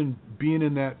imagine being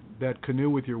in that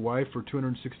canoe with your wife for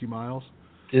 260 miles?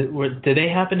 Did they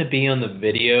happen to be on the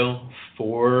video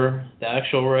for the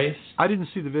actual race? I didn't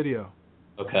see the video.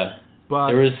 Okay.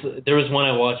 But there was one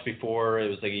I watched before. It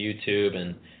was like a YouTube,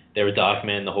 and they were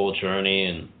documenting the whole journey.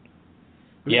 And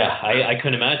yeah, I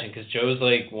couldn't imagine, because Joe's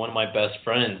like one of my best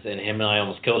friends, and him and I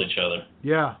almost killed each other.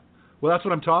 Yeah. Well, that's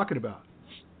what I'm talking about.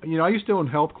 I used to own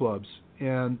health clubs,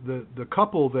 and the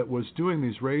couple that was doing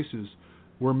these races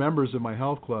were members of my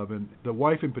health club, and the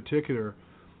wife in particular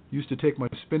used to take my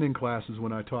spinning classes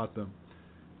when I taught them.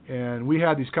 And we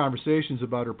had these conversations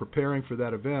about her preparing for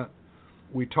that event.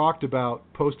 We talked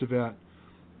about post-event,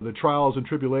 the trials and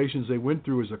tribulations they went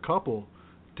through as a couple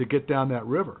to get down that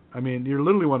river. I mean, you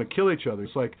literally want to kill each other.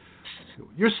 It's like,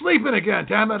 you're sleeping again,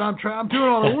 damn it, I'm doing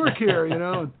all the work here,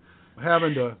 and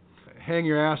having to hang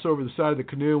your ass over the side of the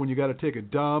canoe when you got to take a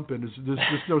dump, and there's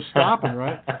no stopping,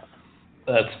 right?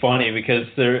 That's funny, because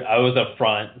I was up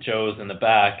front, Joe was in the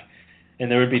back, and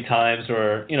there would be times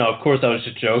where, of course I was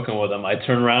just joking with him. I'd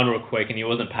turn around real quick and he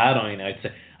wasn't paddling, and I'd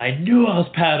say, I knew I was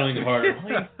paddling harder.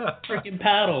 Like, freaking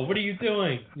paddle, what are you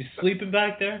doing? You sleeping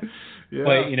back there? Yeah.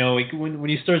 But, when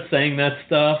you start saying that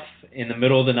stuff in the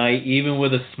middle of the night, even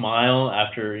with a smile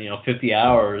after, 50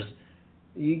 hours,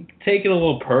 you take it a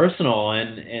little personal,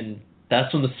 and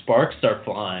that's when the sparks start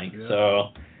flying. Yeah. So,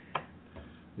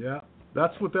 yeah.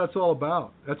 That's what that's all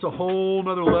about. That's a whole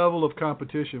other level of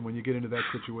competition when you get into that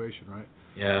situation, right?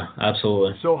 Yeah,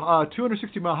 absolutely. So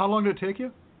 260 miles, how long did it take you?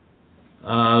 It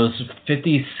was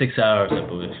 56 hours, I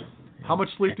believe. How much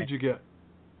sleep did you get?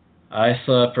 I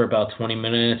slept for about 20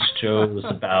 minutes. Joe was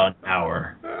about an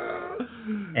hour.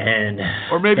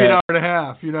 Or maybe an hour and a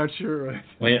half. You're not sure, right?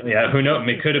 Well, yeah, who knows?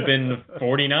 It could have been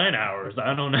 49 hours.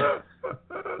 I don't know.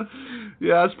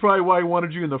 Yeah, that's probably why he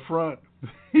wanted you in the front.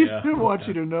 He Yeah. didn't want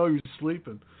you to know you're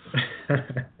sleeping.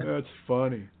 That's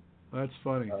funny.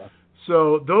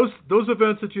 So those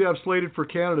events that you have slated for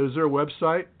Canada, is there a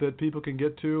website that people can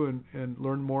get to and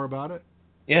learn more about it?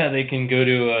 Yeah, they can go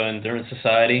to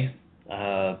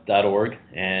EnduranceSociety.org,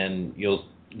 and you'll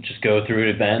just go through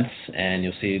events, and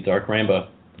you'll see Dark Rainbow.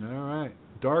 All right,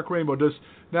 Dark Rainbow. What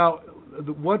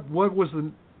was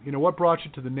the what brought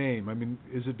you to the name? I mean,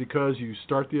 is it because you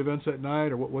start the events at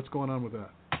night, or what's going on with that?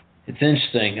 It's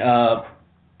interesting.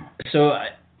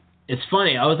 It's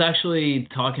funny. I was actually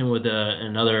talking with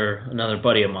another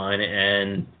buddy of mine,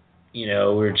 and we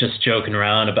were just joking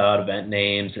around about event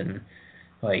names and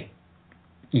like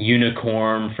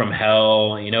Unicorn from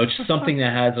Hell. Just something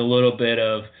that has a little bit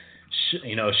of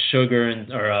sugar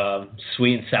or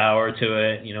sweet and sour to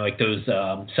it. Like those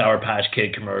Sour Patch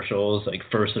Kid commercials. Like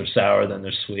first they're sour, then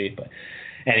they're sweet. But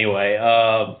anyway,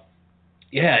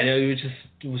 it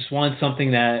was one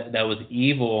something that was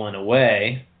evil in a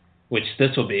way, which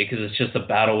this will be, because it's just a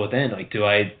battle within. Like, do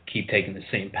I keep taking the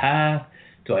same path?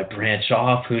 Do I branch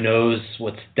off? Who knows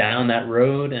what's down that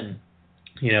road? And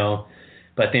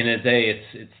but at the end of the day,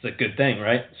 it's a good thing,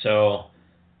 right? So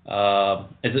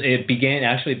it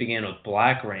began with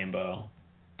Black Rainbow,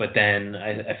 but then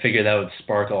I figured that would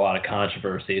spark a lot of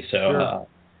controversy. So sure.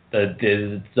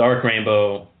 The Dark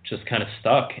Rainbow just kind of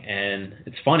stuck. And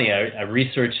it's funny, I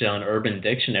researched it on Urban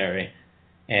Dictionary,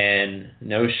 and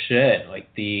no shit, like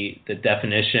the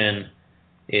definition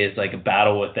is like a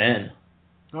battle within.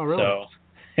 Oh, really? So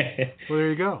well, there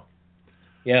you go.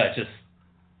 Yeah, just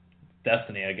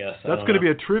destiny, I guess. That's going to be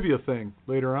a trivia thing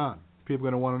later on. People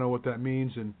are going to want to know what that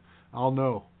means, and I'll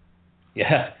know.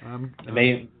 Yeah.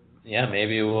 Maybe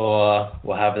we'll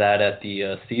have that at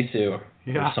the CSU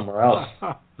or somewhere else.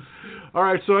 All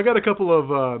right, so I got a couple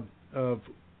of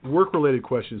work-related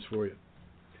questions for you.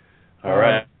 All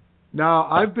right. Now,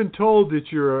 I've been told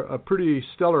that you're a pretty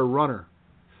stellar runner.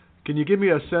 Can you give me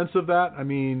a sense of that? I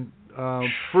mean,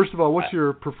 first of all, what's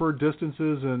your preferred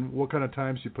distances and what kind of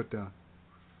times you put down?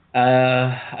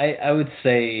 I would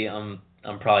say I'm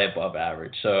probably above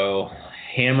average. So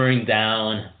hammering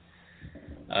down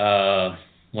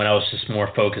when I was just more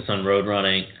focused on road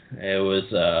running, it was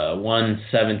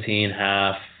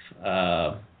 1:17.5,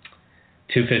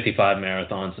 2:55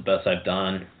 marathons, the best I've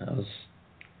done. That was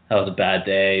a bad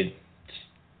day. Just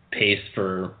paced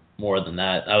for more than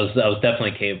that. I was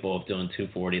definitely capable of doing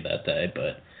 2:40 that day,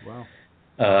 but wow.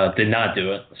 Did not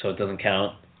do it, so it doesn't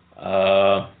count.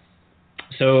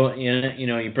 So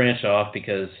you branch off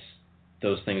because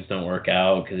those things don't work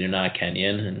out because you're not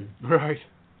Kenyan, and right.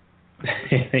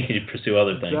 you pursue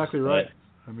other things. Exactly right.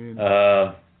 But, I mean,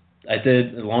 I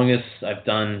did the longest I've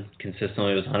done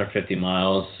consistently was 150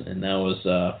 miles, and that was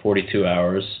 42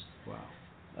 hours.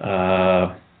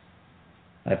 Wow.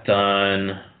 I've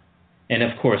done, and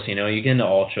of course, you get into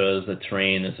ultras, the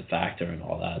terrain is a factor and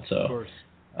all that. So, of course.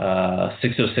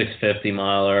 606.50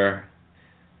 miler.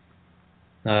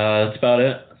 That's about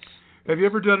it. Have you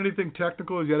ever done anything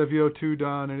technical? Have you had a VO2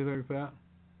 done, anything like that?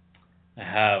 I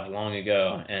have long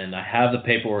ago, and I have the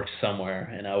paperwork somewhere,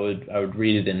 and I would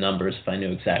read it in numbers if I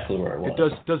knew exactly where it was.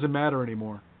 It doesn't matter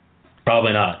anymore.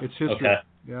 Probably not. It's history. Okay.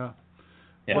 Yeah.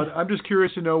 Yeah. But I'm just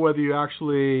curious to know whether you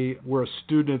actually were a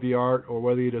student of the art or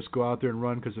whether you just go out there and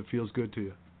run because it feels good to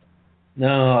you.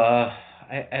 No,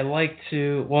 I like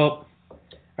to. Well,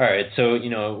 all right. So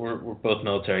we're both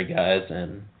military guys,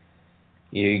 and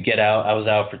you get out. I was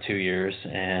out for 2 years,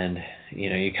 and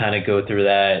you kind of go through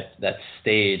that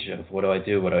stage of what do I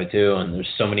do, and there's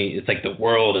so many. It's like the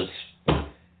world is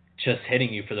just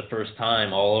hitting you for the first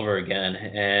time all over again,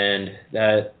 and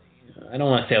that I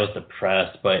don't want to say I was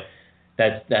depressed, but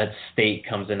that state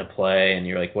comes into play, and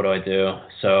you're like, what do I do?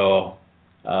 So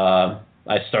I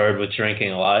started with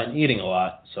drinking a lot and eating a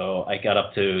lot. So I got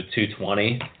up to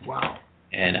 220. Wow.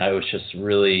 And I was just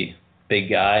really big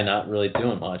guy, not really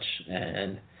doing much.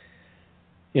 And,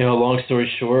 long story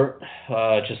short,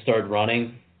 just started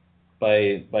running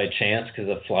by chance because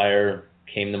a flyer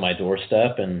came to my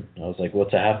doorstep, and I was like,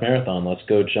 what's a half marathon? Let's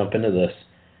go jump into this.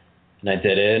 And I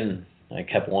did it, and I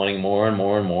kept wanting more and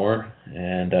more and more.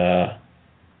 And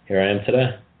here I am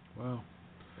today. Wow.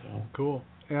 Cool.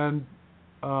 And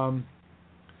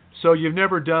so you've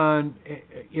never done,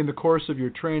 in the course of your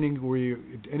training, were you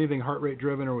anything heart rate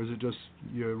driven, or was it just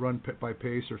you run by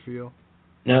pace or feel?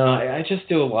 No, I just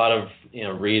do a lot of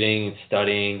reading,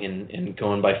 studying, and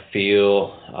going by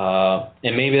feel.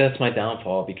 And maybe that's my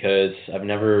downfall because I've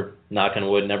never, knock on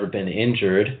wood, never been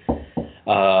injured.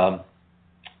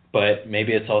 But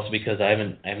maybe it's also because I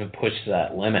haven't pushed to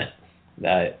that limit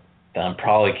that I'm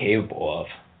probably capable of.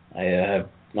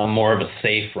 I'm more of a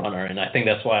safe runner, and I think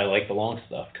that's why I like the long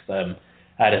stuff because I'm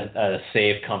at a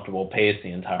safe, comfortable pace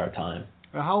the entire time.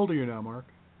 How old are you now, Mark?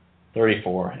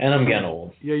 34, and I'm getting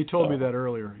old. Yeah, you told me that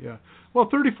earlier. Yeah. Well,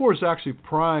 34 is actually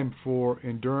prime for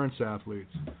endurance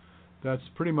athletes. That's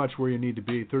pretty much where you need to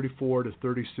be. 34 to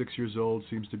 36 years old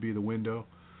seems to be the window.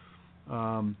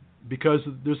 Because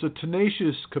there's a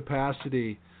tenacious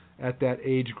capacity at that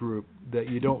age group that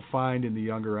you don't find in the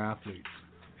younger athletes,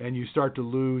 and you start to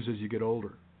lose as you get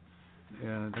older.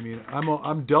 And I mean,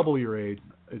 I'm double your age.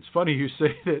 It's funny you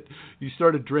say that you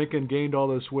started drinking, gained all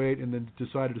this weight, and then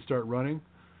decided to start running.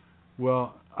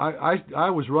 Well, I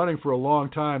was running for a long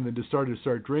time, then decided to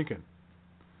start drinking.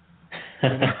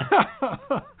 I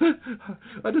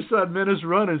just thought, man, this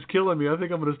run is killing me. I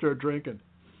think I'm going to start drinking.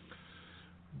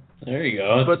 There you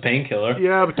go. It's a painkiller.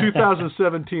 Yeah, but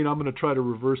 2017, I'm going to try to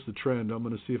reverse the trend. I'm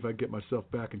going to see if I get myself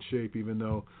back in shape, even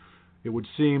though it would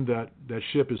seem that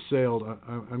ship has sailed.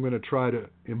 I'm going to try to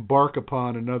embark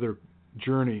upon another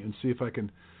journey and see if I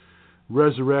can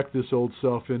resurrect this old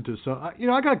self into some.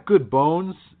 I got good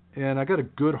bones and I got a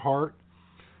good heart,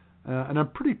 and I'm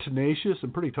pretty tenacious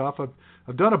and pretty tough.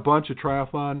 I've done a bunch of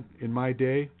triathlon in my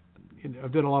day.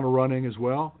 I've done a lot of running as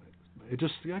well.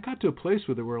 I got to a place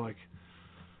with it where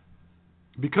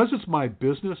because it's my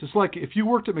business, it's like if you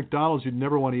worked at McDonald's, you'd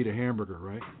never want to eat a hamburger,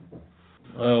 right?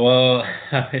 Well,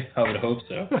 I would hope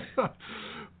so.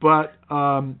 But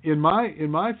in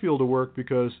my field of work,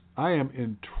 because I am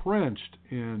entrenched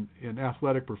in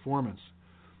athletic performance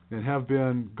and have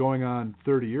been going on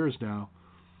 30 years now,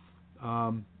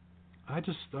 I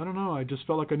don't know. I just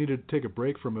felt like I needed to take a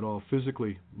break from it all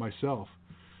physically myself.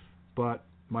 But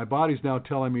my body's now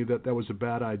telling me that was a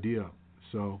bad idea.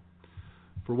 So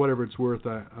for whatever it's worth,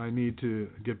 I need to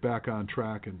get back on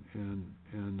track and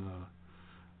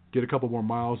get a couple more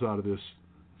miles out of this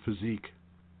physique.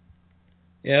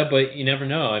 Yeah, but you never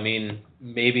know. I mean,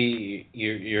 maybe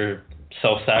your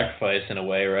self-sacrifice in a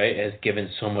way, right, has given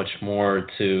so much more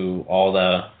to all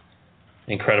the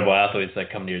incredible athletes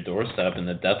that come to your doorstep in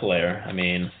the death layer. I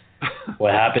mean,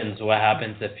 what happens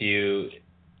if you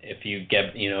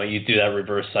get, you do that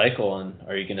reverse cycle, and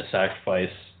are you going to sacrifice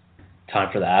time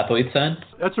for the athletes then?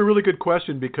 That's a really good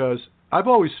question, because I've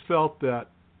always felt that,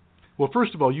 well,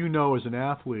 first of all, as an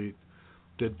athlete,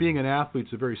 that being an athlete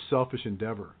is a very selfish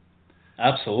endeavor.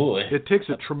 Absolutely. It takes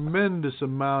a tremendous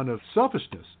amount of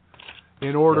selfishness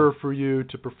in order for you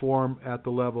to perform at the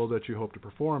level that you hope to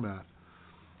perform at.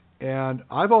 And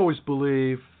I've always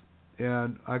believed,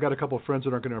 and I got a couple of friends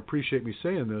that aren't going to appreciate me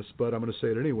saying this, but I'm going to say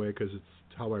it anyway because it's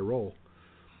how I roll.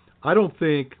 I don't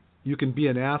think you can be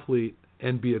an athlete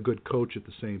and be a good coach at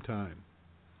the same time,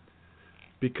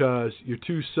 because you're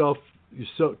too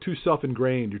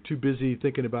self-ingrained. You're too busy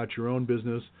thinking about your own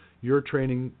business. Your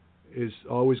training is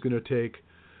always going to take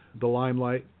the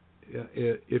limelight.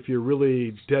 If you're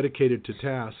really dedicated to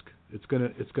task, it's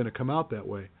going to come out that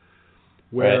way.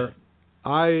 Where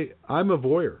I'm a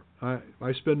voyeur.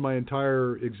 I spend my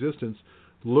entire existence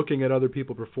looking at other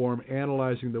people perform,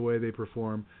 analyzing the way they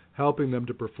perform, helping them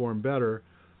to perform better.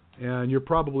 And you're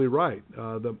probably right.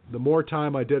 The more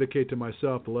time I dedicate to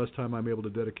myself, the less time I'm able to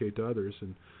dedicate to others,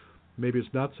 and maybe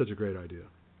it's not such a great idea.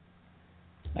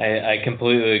 I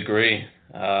completely agree.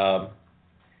 I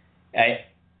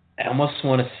almost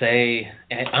want to say,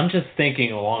 I'm just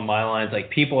thinking along my lines, like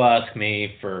people ask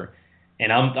me for,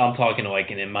 and I'm talking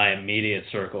in my immediate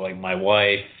circle, like my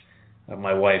wife's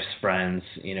friends.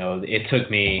 It took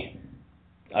me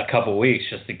a couple weeks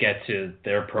just to get to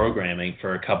their programming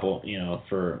for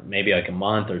for maybe like a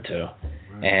month or two.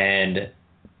 Right. And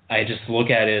I just look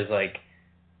at it as like,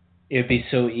 it'd be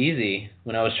so easy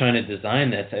when I was trying to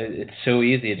design this. It's so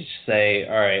easy to just say,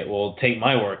 all right, well, take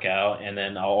my workout and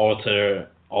then I'll alter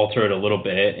it a little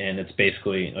bit. And it's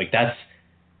basically like, that's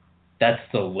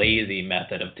the lazy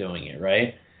method of doing it.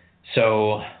 Right.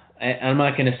 So I'm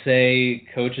not going to say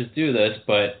coaches do this,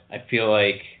 but I feel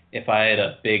like if I had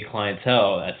a big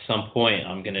clientele, at some point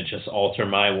I'm going to just alter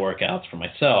my workouts for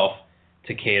myself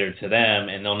to cater to them,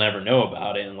 and they'll never know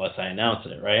about it unless I announce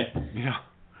it, right? Yeah.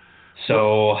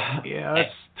 So yeah,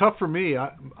 it's tough for me.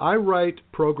 I write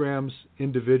programs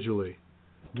individually,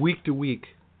 week to week,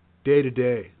 day to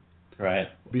day. Right.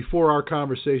 Before our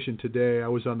conversation today, I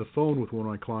was on the phone with one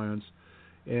of my clients,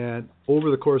 and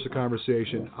over the course of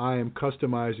conversation, I am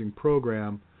customizing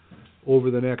program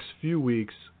over the next few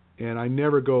weeks and I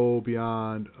never go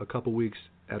beyond a couple weeks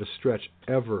at a stretch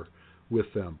ever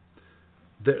with them.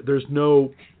 There's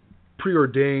no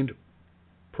preordained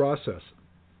process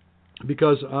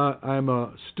because I'm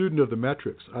a student of the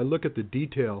metrics. I look at the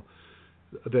detail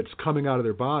that's coming out of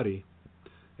their body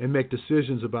and make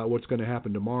decisions about what's going to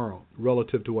happen tomorrow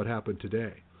relative to what happened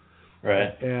today.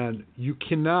 Right. And you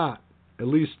cannot, at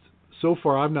least so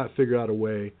far I've not figured out a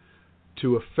way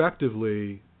to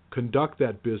effectively conduct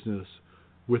that business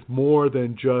with more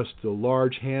than just a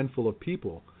large handful of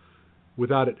people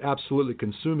without it absolutely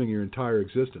consuming your entire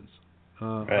existence.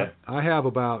 Right. I have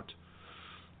about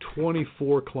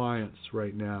 24 clients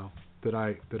right now that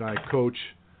I coach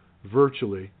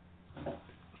virtually,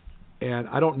 and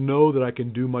I don't know that I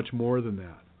can do much more than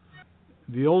that.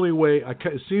 The only way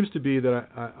it seems to be that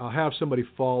I'll have somebody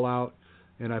fall out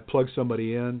and I plug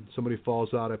somebody in. Somebody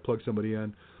falls out, I plug somebody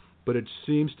in. But it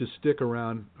seems to stick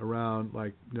around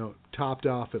like, topped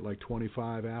off at like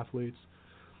 25 athletes.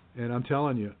 And I'm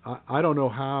telling you, I don't know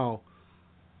how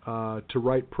to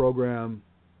write program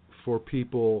for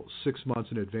people 6 months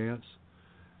in advance.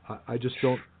 I just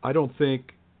don't. I don't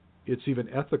think it's even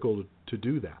ethical to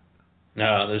do that.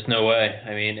 No, there's no way.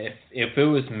 I mean, if it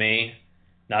was me,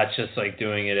 not just like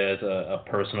doing it as a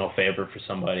personal favor for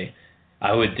somebody,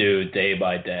 I would do day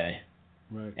by day.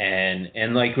 Right.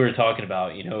 And like we were talking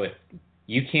about, if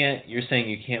you're saying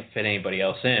you can't fit anybody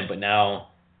else in, but now,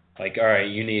 like, all right,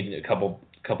 you need a couple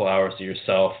hours to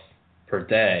yourself per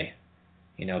day.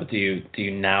 Do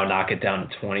you now knock it down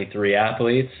to 23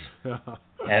 athletes?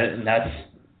 And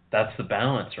that's the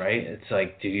balance, right? It's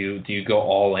like, do you go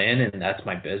all in and that's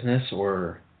my business,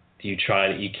 or do you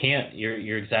try to? You can't.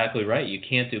 You're exactly right. You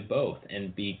can't do both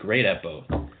and be great at both.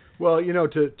 Well,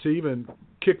 to even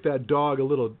kick that dog a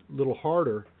little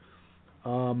harder.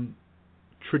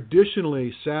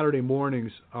 Traditionally, Saturday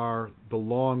mornings are the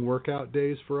long workout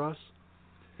days for us.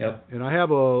 Yep. And I have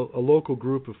a local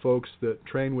group of folks that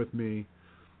train with me,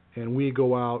 and we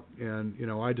go out and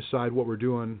I decide what we're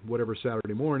doing whatever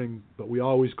Saturday morning, but we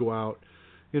always go out,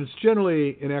 and it's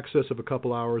generally in excess of a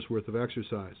couple hours worth of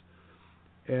exercise.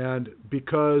 And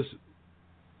because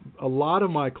a lot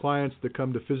of my clients that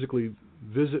come to physically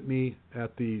visit me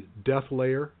at the death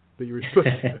layer that you refer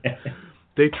to,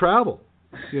 they travel.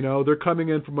 They're coming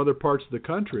in from other parts of the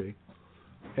country,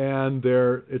 and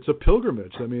it's a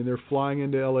pilgrimage. I mean, they're flying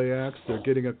into LAX, they're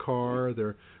getting a car,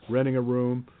 they're renting a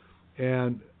room,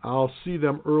 and I'll see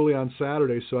them early on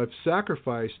Saturday. So I've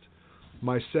sacrificed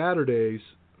my Saturdays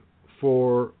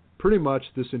for pretty much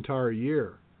this entire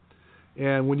year.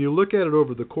 And when you look at it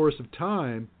over the course of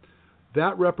time,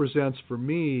 that represents for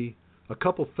me a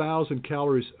couple thousand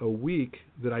calories a week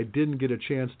that I didn't get a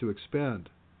chance to expend.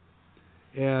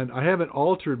 And I haven't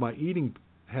altered my eating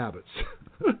habits,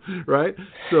 right?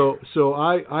 So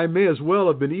I may as well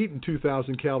have been eating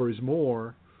 2,000 calories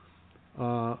more,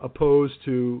 opposed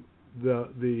to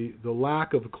the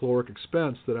lack of caloric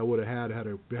expense that I would have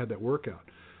had that workout.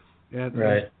 And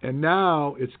right. And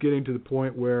now it's getting to the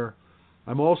point where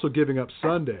I'm also giving up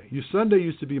Sunday. Sunday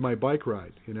used to be my bike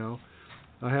ride.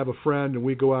 I have a friend, and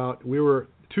we go out.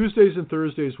 Tuesdays and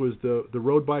Thursdays was the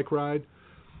road bike ride,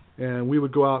 and we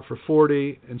would go out for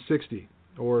 40 and 60,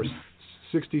 or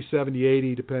 60, 70,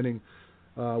 80, depending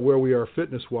where we are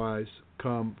fitness-wise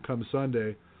come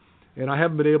Sunday. And I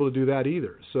haven't been able to do that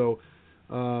either. So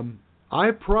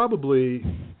I've probably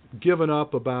given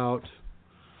up about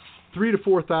 3,000 to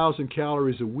 4,000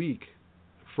 calories a week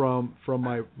from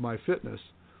my fitness,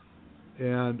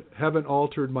 and haven't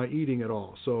altered my eating at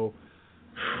all. So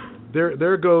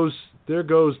there goes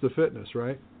the fitness,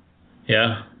 right?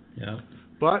 Yeah.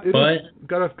 But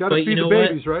gotta feed the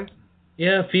babies, right?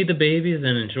 Yeah, feed the babies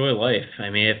and enjoy life. I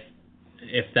mean,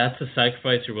 if that's the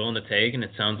sacrifice you're willing to take, and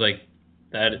it sounds like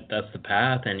that's the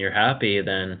path, and you're happy,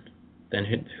 then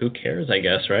who cares? I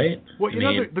guess, right? Well,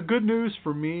 the good news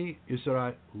for me is that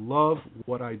I love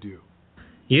what I do.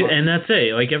 And that's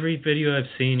it. Like every video I've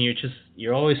seen,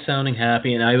 you're always sounding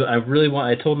happy. And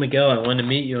I told Miguel I wanted to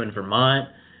meet you in Vermont,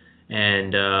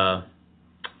 and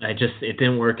it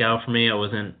didn't work out for me. I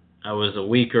was a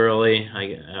week early,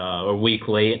 a week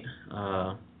late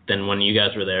than when you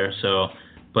guys were there. So,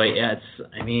 but yeah, at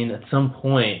some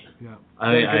point, yeah,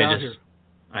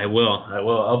 I will.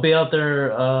 I'll be out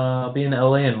there. I'll be in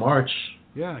LA in March.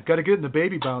 Yeah, got to get in the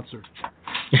baby bouncer.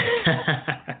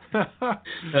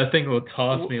 That thing will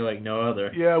toss me like no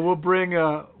other. Yeah, we'll bring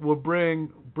your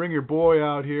boy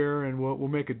out here, and we'll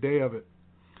make a day of it.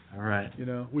 All right.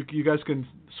 You guys can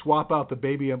swap out the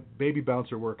baby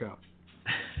bouncer workout.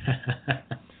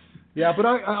 Yeah, but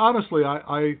I honestly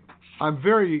I'm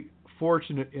very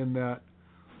fortunate in that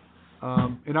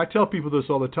And I tell people this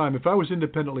all the time. If I was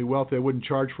independently wealthy, I wouldn't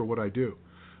charge for what I do.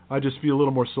 I'd just be a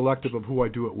little more selective of who I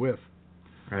do it with.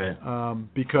 Right.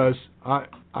 Because I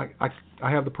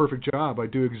have the perfect job. I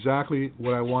do exactly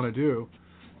what I want to do,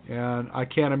 and I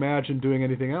can't imagine doing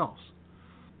anything else.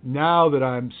 Now that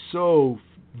I'm so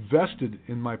vested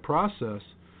in my process,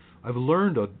 I've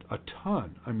learned a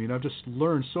ton. I mean, I've just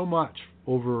learned so much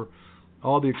over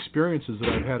all the experiences that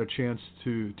I've had a chance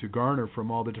to garner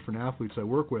from all the different athletes I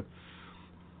work with.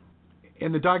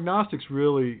 And the diagnostics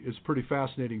really is pretty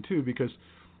fascinating too, because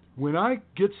when I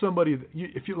get somebody,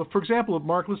 for example,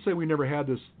 Mark, let's say we never had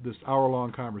this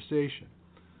hour-long conversation,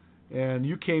 and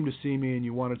you came to see me and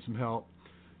you wanted some help.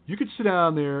 You could sit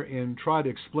down there and try to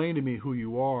explain to me who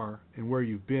you are and where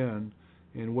you've been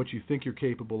and what you think you're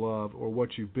capable of or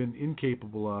what you've been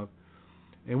incapable of,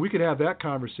 and we could have that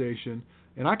conversation,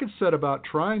 and I could set about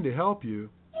trying to help you,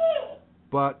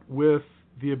 but with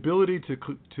the ability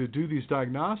to do these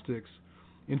diagnostics,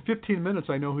 in 15 minutes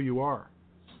I know who you are.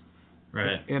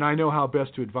 Right. And I know how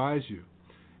best to advise you.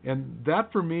 And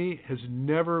that for me has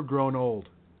never grown old.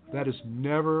 That has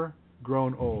never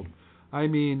grown old. I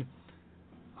mean,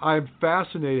 I'm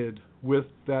fascinated with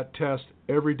that test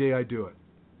every day I do it.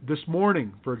 This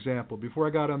morning, for example, before I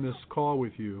got on this call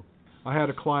with you, I had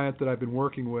a client that I've been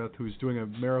working with who's doing a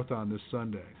marathon this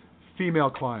Sunday, female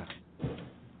client.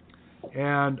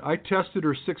 And I tested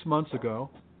her 6 months ago,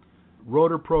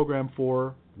 wrote her program for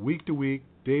her, week to week,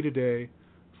 day to day,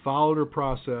 followed her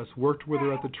process, worked with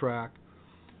her at the track,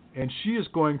 and she is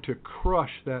going to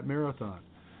crush that marathon.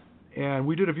 And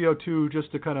we did a VO2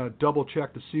 just to kind of double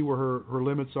check to see where her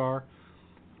limits are.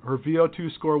 Her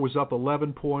VO2 score was up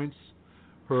 11 points.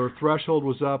 Her threshold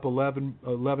was up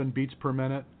 11 beats per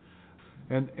minute.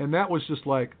 And that was just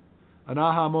like an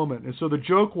aha moment. And so the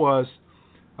joke was,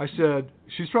 I said,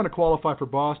 she's trying to qualify for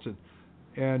Boston.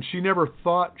 And she never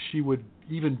thought she would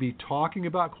even be talking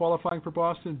about qualifying for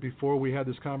Boston before we had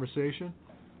this conversation.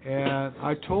 And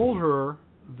I told her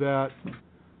that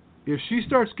if she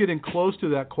starts getting close to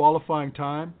that qualifying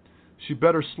time, she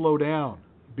better slow down,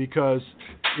 because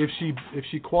if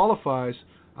she qualifies,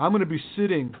 I'm going to be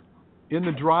sitting in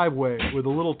the driveway with a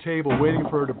little table waiting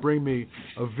for her to bring me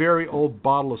a very old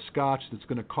bottle of scotch that's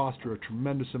going to cost her a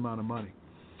tremendous amount of money.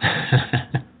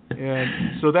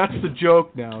 And so that's the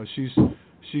joke now.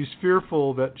 She's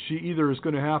fearful that she either is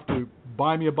going to have to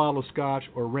buy me a bottle of scotch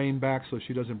or rein back so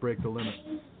she doesn't break the limit.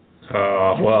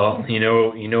 Oh, well, you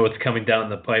know what's coming down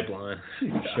the pipeline.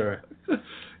 Sure.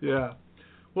 Yeah.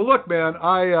 Well, look, man,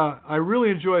 I really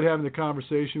enjoyed having the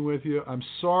conversation with you. I'm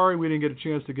sorry we didn't get a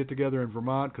chance to get together in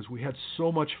Vermont because we had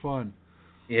so much fun.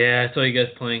 Yeah, I saw you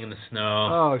guys playing in the snow.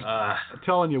 Oh, I'm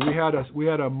telling you, we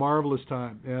had a marvelous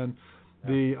time. And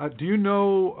do you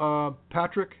know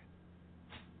Patrick?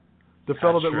 The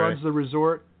fellow that runs the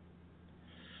resort?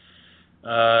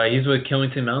 He's with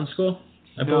Killington Mountain School,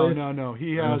 I believe? No.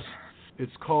 He has,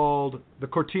 it's called the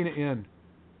Cortina Inn.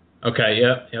 Okay,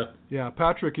 yep. Yeah,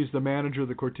 Patrick, he's the manager of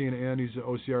the Cortina Inn. He's an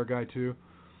OCR guy, too.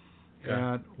 Okay.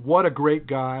 And what a great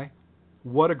guy.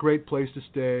 What a great place to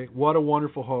stay. What a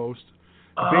wonderful host.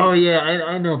 Oh, yeah,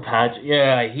 I know Patrick.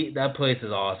 Yeah, that place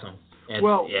is awesome.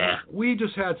 We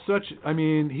just had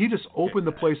he just opened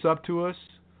the place up to us.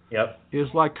 Yep.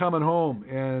 It's like coming home,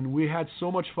 and we had so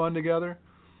much fun together.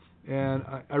 And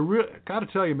I got to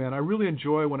tell you, man, I really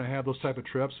enjoy when I have those type of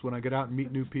trips, when I get out and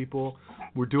meet new people.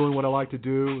 We're doing what I like to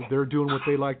do. They're doing what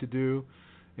they like to do.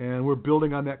 And we're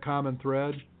building on that common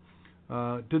thread.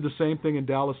 Did the same thing in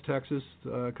Dallas, Texas,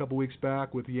 a couple weeks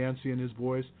back with Yancey and his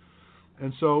boys.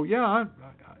 And so, yeah,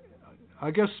 I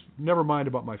guess never mind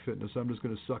about my fitness. I'm just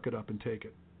going to suck it up and take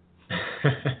it.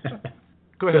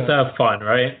 Go ahead. Just have fun,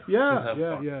 right? Yeah.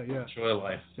 Enjoy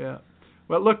life. Yeah.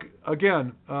 Well, look,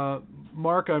 again,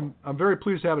 Mark, I'm very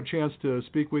pleased to have a chance to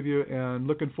speak with you, and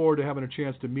looking forward to having a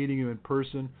chance to meeting you in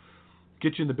person,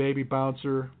 get you in the baby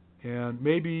bouncer, and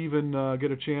maybe even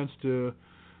get a chance to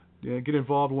get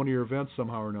involved in one of your events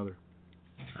somehow or another.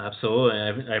 Absolutely.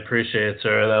 I appreciate it,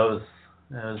 sir.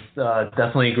 That was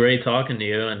definitely great talking to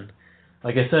you. And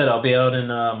like I said, I'll be out in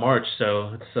March,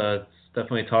 so it's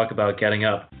definitely talk about getting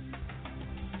up.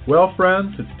 Well,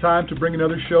 friends, it's time to bring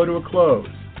another show to a close.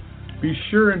 Be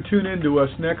sure and tune in to us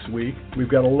next week. We've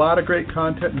got a lot of great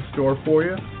content in store for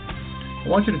you. I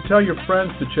want you to tell your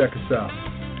friends to check us out.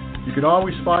 You can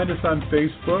always find us on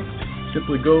Facebook.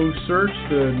 Simply go search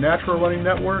the Natural Running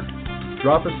Network.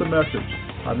 Drop us a message.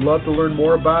 I'd love to learn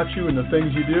more about you and the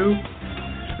things you do.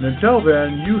 And until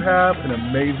then, you have an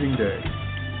amazing day.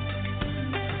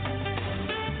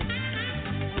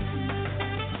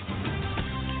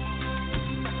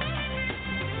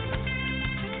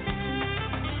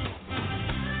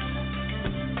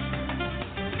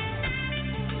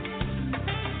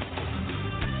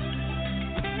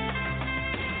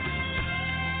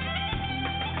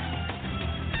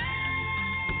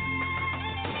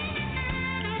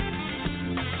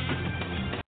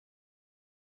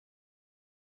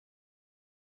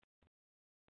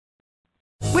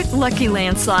 With Lucky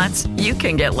Land Slots, you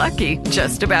can get lucky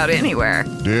just about anywhere.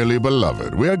 Dearly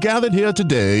beloved, we are gathered here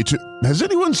today to... Has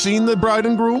anyone seen the bride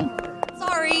and groom?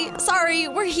 Sorry,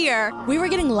 we're here. We were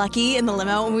getting lucky in the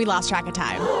limo and we lost track of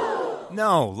time.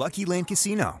 No, Lucky Land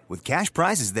Casino, with cash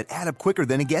prizes that add up quicker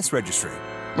than a guest registry.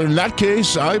 In that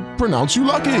case, I pronounce you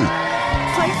lucky.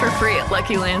 Play for free at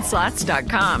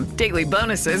LuckyLandSlots.com. Daily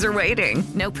bonuses are waiting.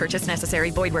 No purchase necessary.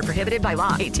 Void where prohibited by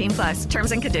law. 18+.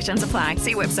 Terms and conditions apply.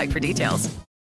 See website for details.